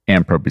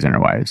and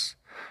ProPresenter-wise.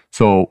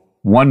 So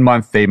 1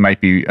 month, they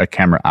might be a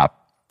camera op.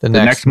 The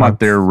next month,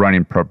 they're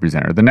running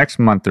ProPresenter. The next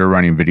month, they're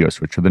running Video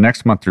Switcher. The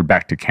next month, they're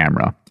back to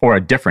camera or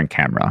a different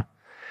camera.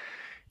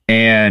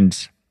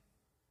 And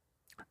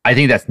I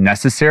think that's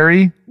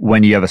necessary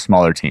when you have a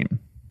smaller team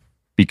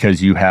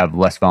because you have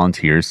less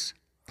volunteers.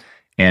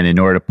 And in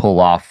order to pull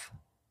off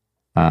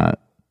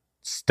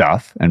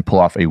stuff and pull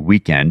off a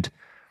weekend,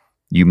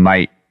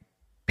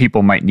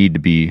 people might need to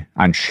be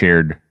on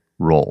shared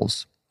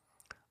roles.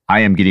 I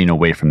am getting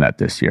away from that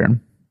this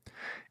year.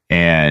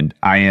 And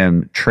I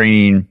am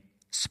training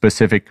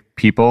specific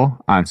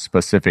people on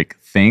specific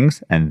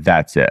things, and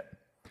that's it.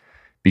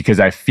 Because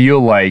I feel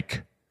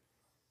like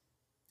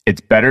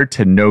it's better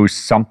to know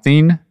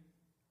something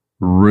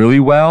really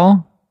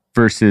well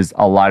versus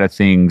a lot of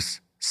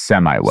things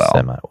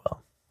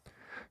semi-well.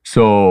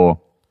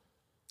 So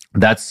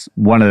that's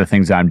one of the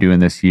things I'm doing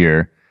this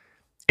year.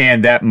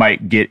 And that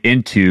might get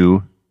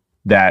into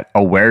that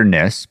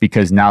awareness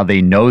because now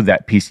they know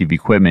that piece of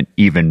equipment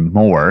even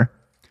more.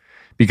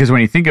 Because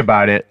when you think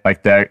about it,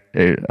 like that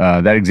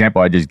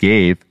example I just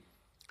gave,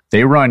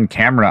 they run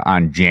camera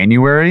on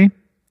January,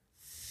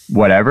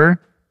 whatever.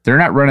 They're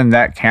not running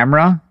that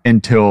camera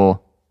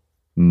until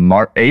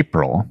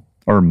April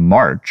or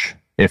March.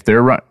 If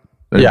they're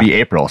it'd be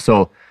April.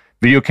 So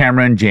video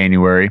camera in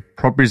January,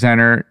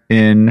 ProPresenter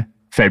in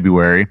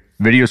February,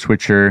 Video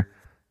Switcher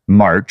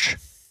March,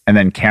 and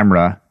then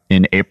camera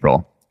in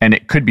April. And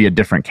it could be a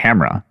different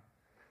camera.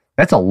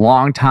 That's a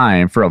long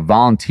time for a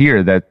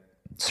volunteer that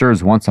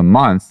serves once a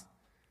month,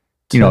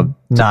 to know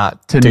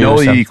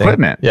the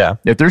equipment. Yeah.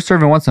 If they're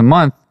serving once a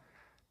month,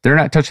 they're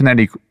not touching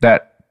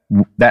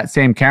that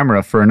same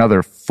camera for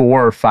another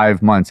 4 or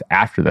 5 months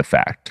after the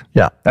fact.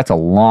 Yeah. That's a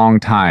long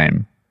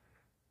time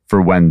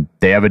for when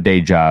they have a day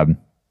job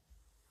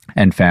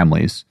and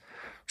families.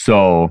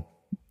 So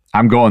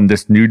I'm going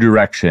this new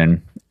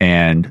direction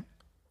and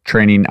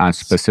training on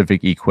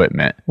specific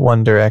equipment.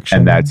 One Direction.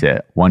 And that's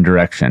it. One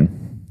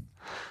Direction.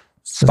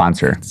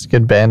 Sponsor. It's a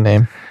good band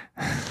name.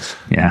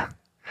 Yeah.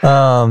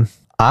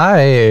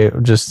 I,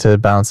 just to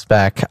bounce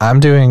back, I'm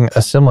doing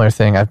a similar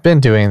thing. I've been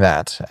doing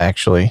that,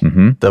 actually.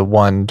 Mm-hmm. The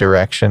One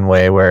Direction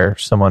way, where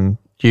someone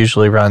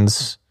usually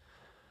runs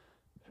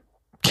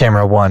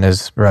camera one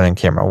is running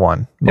camera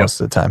one most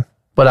of the time.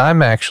 But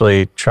I'm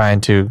actually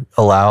trying to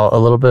allow a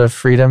little bit of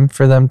freedom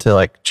for them to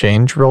like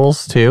change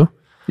roles too.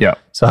 Yeah.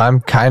 So I'm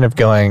kind of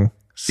going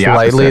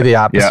slightly the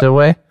opposite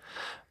way,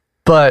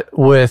 but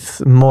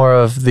with more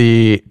of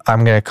the,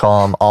 I'm going to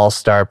call them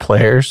all-star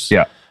players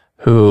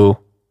who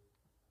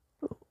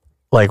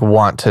like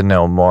want to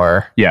know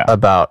more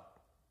about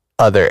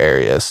other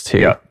areas too.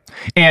 Yeah.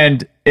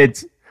 And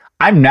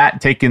I'm not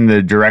taking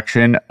the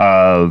direction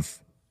of,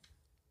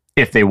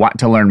 if they want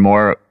to learn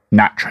more,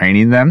 not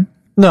training them.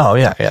 No,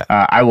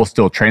 I will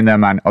still train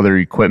them on other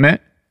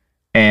equipment.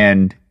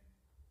 And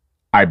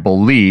I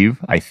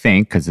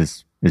think, because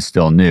this is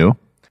still new,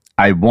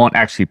 I won't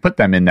actually put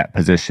them in that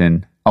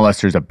position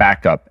unless there's a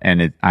backup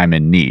and I'm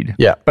in need.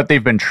 Yeah. But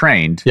they've been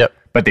trained. Yep.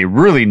 But they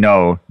really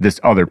know this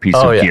other piece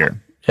of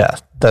gear. Yeah,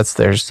 that's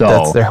their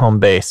home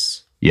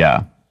base.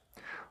 Yeah.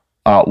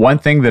 One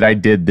thing that I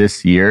did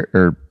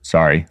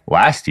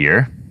last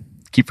year,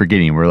 keep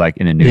forgetting we're like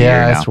in a new year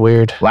now. Yeah, it's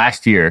weird.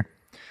 Last year,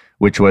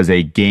 which was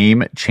a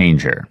game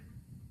changer.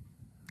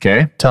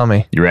 Okay? Tell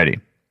me. You ready?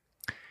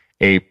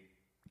 A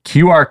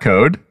QR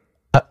code.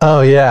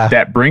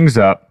 That brings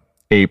up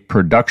a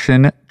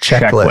production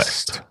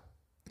checklist.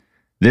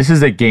 This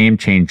is a game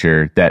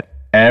changer that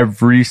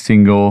every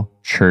single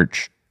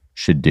church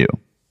should do.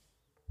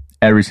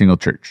 Every single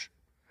church.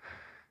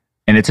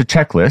 And it's a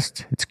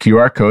checklist. It's a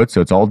QR code,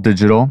 so it's all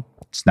digital.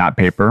 It's not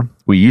paper.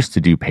 We used to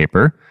do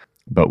paper,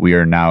 but we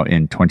are now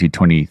in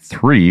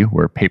 2023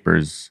 where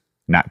paper's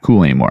not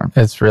cool anymore.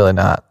 It's really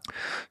not.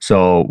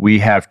 So we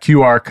have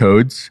QR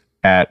codes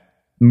at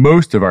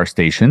most of our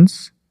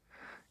stations,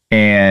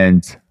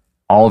 and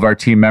all of our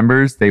team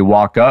members, they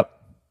walk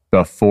up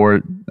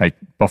before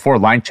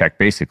line check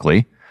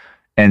basically,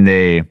 and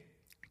they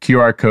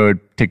QR code,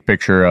 take a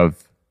picture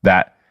of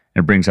that,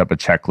 and it brings up a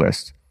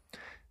checklist.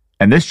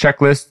 And this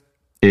checklist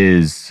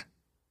is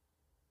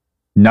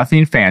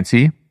nothing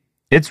fancy.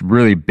 It's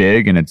really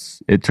big, and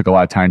it took a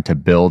lot of time to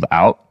build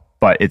out,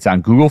 but it's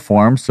on Google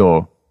Forms.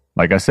 So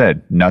like I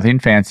said, nothing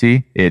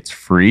fancy. It's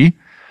free.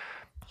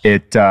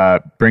 It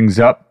brings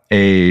up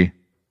a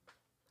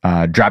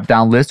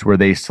drop-down list where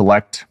they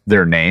select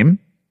their name,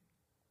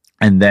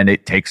 and then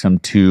it takes them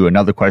to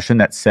another question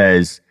that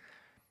says,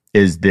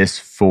 is this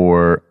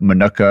for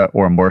Minooka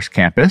or Morse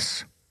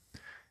campus?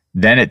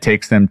 Then it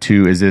takes them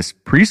to, is this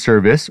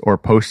pre-service or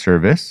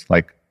post-service,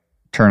 like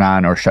turn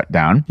on or shut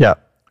down? Yeah.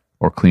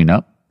 Or clean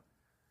up.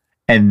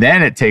 And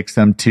then it takes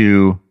them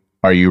to,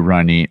 are you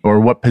running, or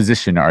what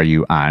position are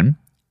you on?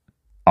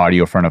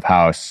 Audio front of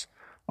house,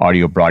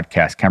 audio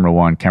broadcast, camera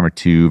one, camera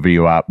two,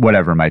 video out,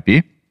 whatever it might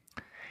be.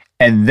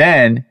 And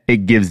then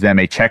it gives them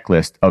a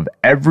checklist of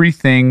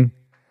everything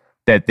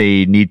that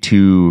they need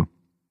to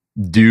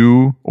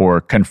do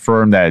or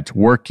confirm that it's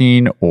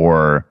working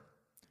or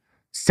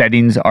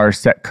settings are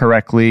set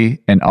correctly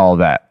and all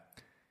that.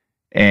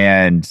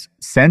 And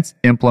since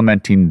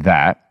implementing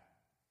that,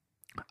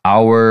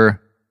 our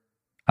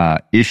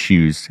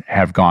issues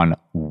have gone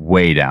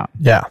way down.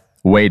 Yeah.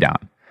 Way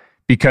down.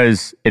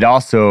 Because it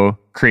also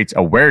creates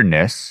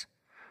awareness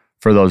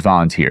for those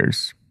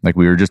volunteers. Like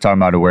we were just talking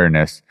about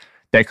awareness.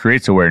 That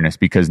creates awareness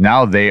because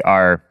now they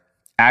are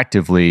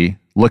actively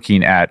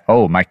looking at,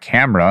 my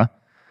camera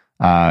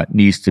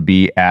needs to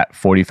be at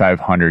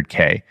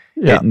 4,500K.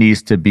 Yeah. It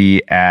needs to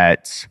be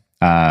at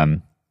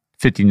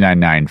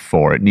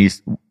 5994. It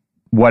needs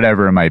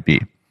whatever it might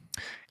be.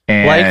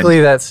 And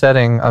likely that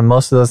setting on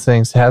most of those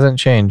things hasn't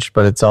changed,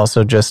 but it's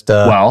also just...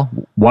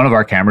 one of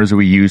our cameras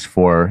we use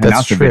for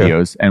announcer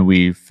videos, and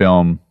we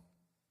film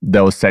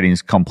those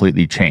settings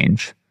completely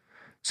change.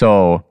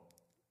 So,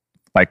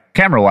 like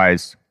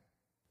camera-wise,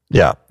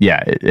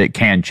 it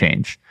can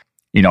change.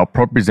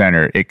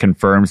 ProPresenter, it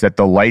confirms that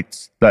the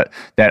lights, that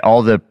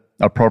all the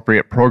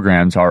appropriate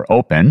programs are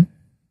open.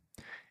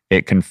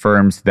 It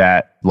confirms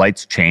that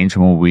lights change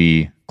when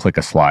we click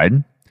a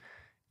slide.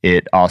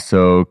 It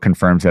also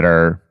confirms that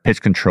our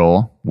pitch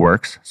control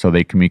works. So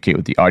they communicate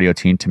with the audio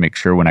team to make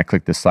sure when I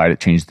click this slide, it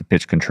changes the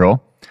pitch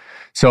control.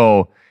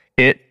 So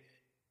it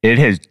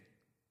has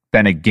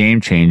been a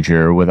game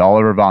changer with all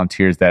of our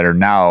volunteers that are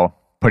now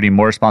putting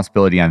more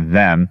responsibility on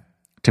them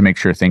to make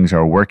sure things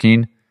are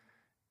working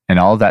and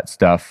all of that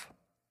stuff.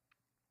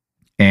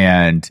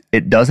 And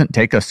it doesn't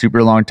take a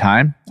super long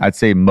time. I'd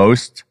say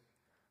most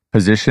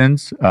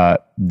positions,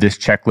 this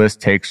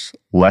checklist takes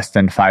less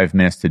than 5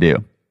 minutes to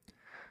do.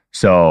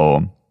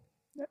 So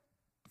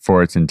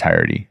for its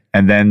entirety.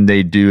 And then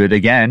they do it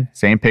again,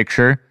 same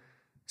picture,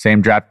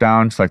 same drop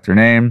down, select their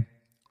name,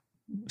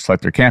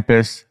 select their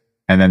campus,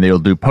 and then they'll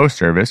do post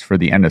service for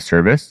the end of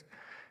service.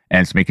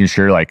 And it's making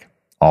sure like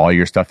all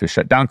your stuff is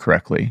shut down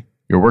correctly.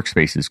 Your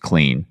workspace is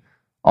clean.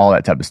 all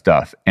that type of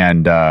stuff.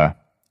 And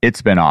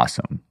it's been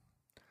awesome.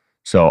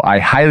 So I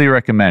highly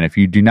recommend, if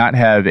you do not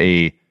have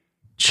a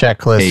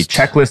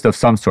checklist of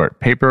some sort,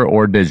 paper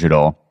or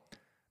digital,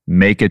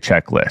 make a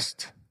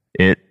checklist.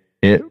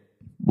 It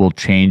will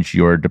change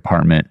your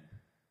department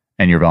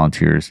and your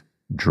volunteers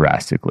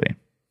drastically.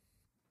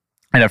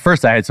 And at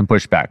first I had some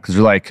pushback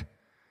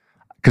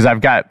because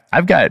I've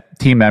got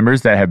team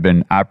members that have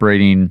been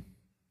operating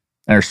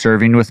and are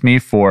serving with me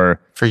for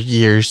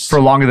years,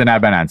 for longer than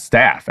I've been on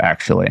staff,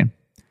 actually.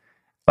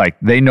 Like,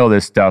 they know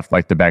this stuff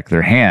like the back of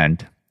their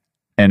hand.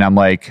 And I'm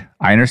like,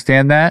 I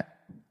understand that.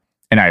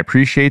 And I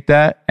appreciate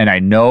that. And I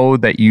know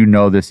that you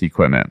know this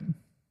equipment.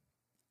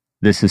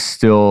 This is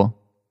still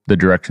the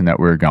direction that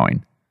we're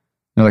going.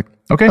 They're like,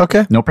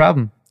 okay, no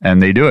problem.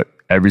 And they do it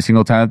every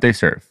single time that they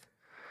serve.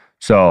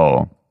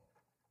 So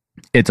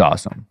it's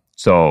awesome.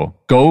 So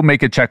go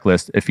make a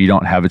checklist if you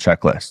don't have a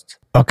checklist.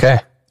 Okay.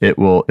 It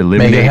will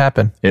eliminate. Make it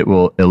happen. It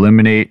will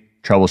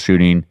eliminate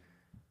troubleshooting,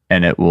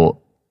 and it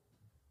will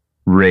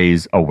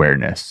raise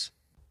awareness.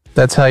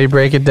 That's how you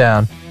break it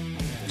down.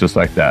 Just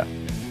like that.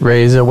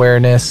 Raise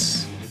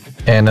awareness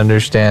and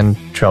understand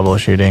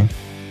troubleshooting.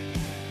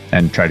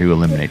 And try to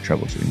eliminate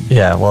troubleshooting.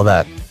 Yeah,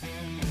 well,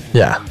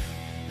 yeah.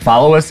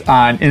 Follow us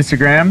on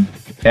Instagram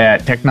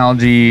at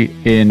Technology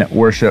in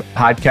Worship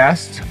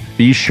Podcast.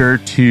 Be sure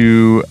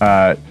to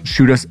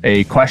shoot us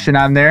a question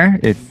on there.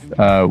 If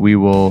we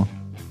will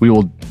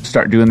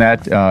start doing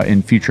that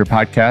in future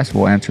podcasts.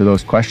 We'll answer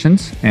those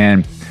questions.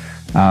 And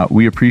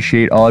we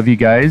appreciate all of you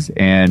guys,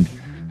 and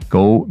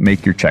go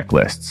make your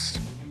checklists.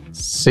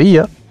 See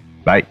ya.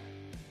 Bye.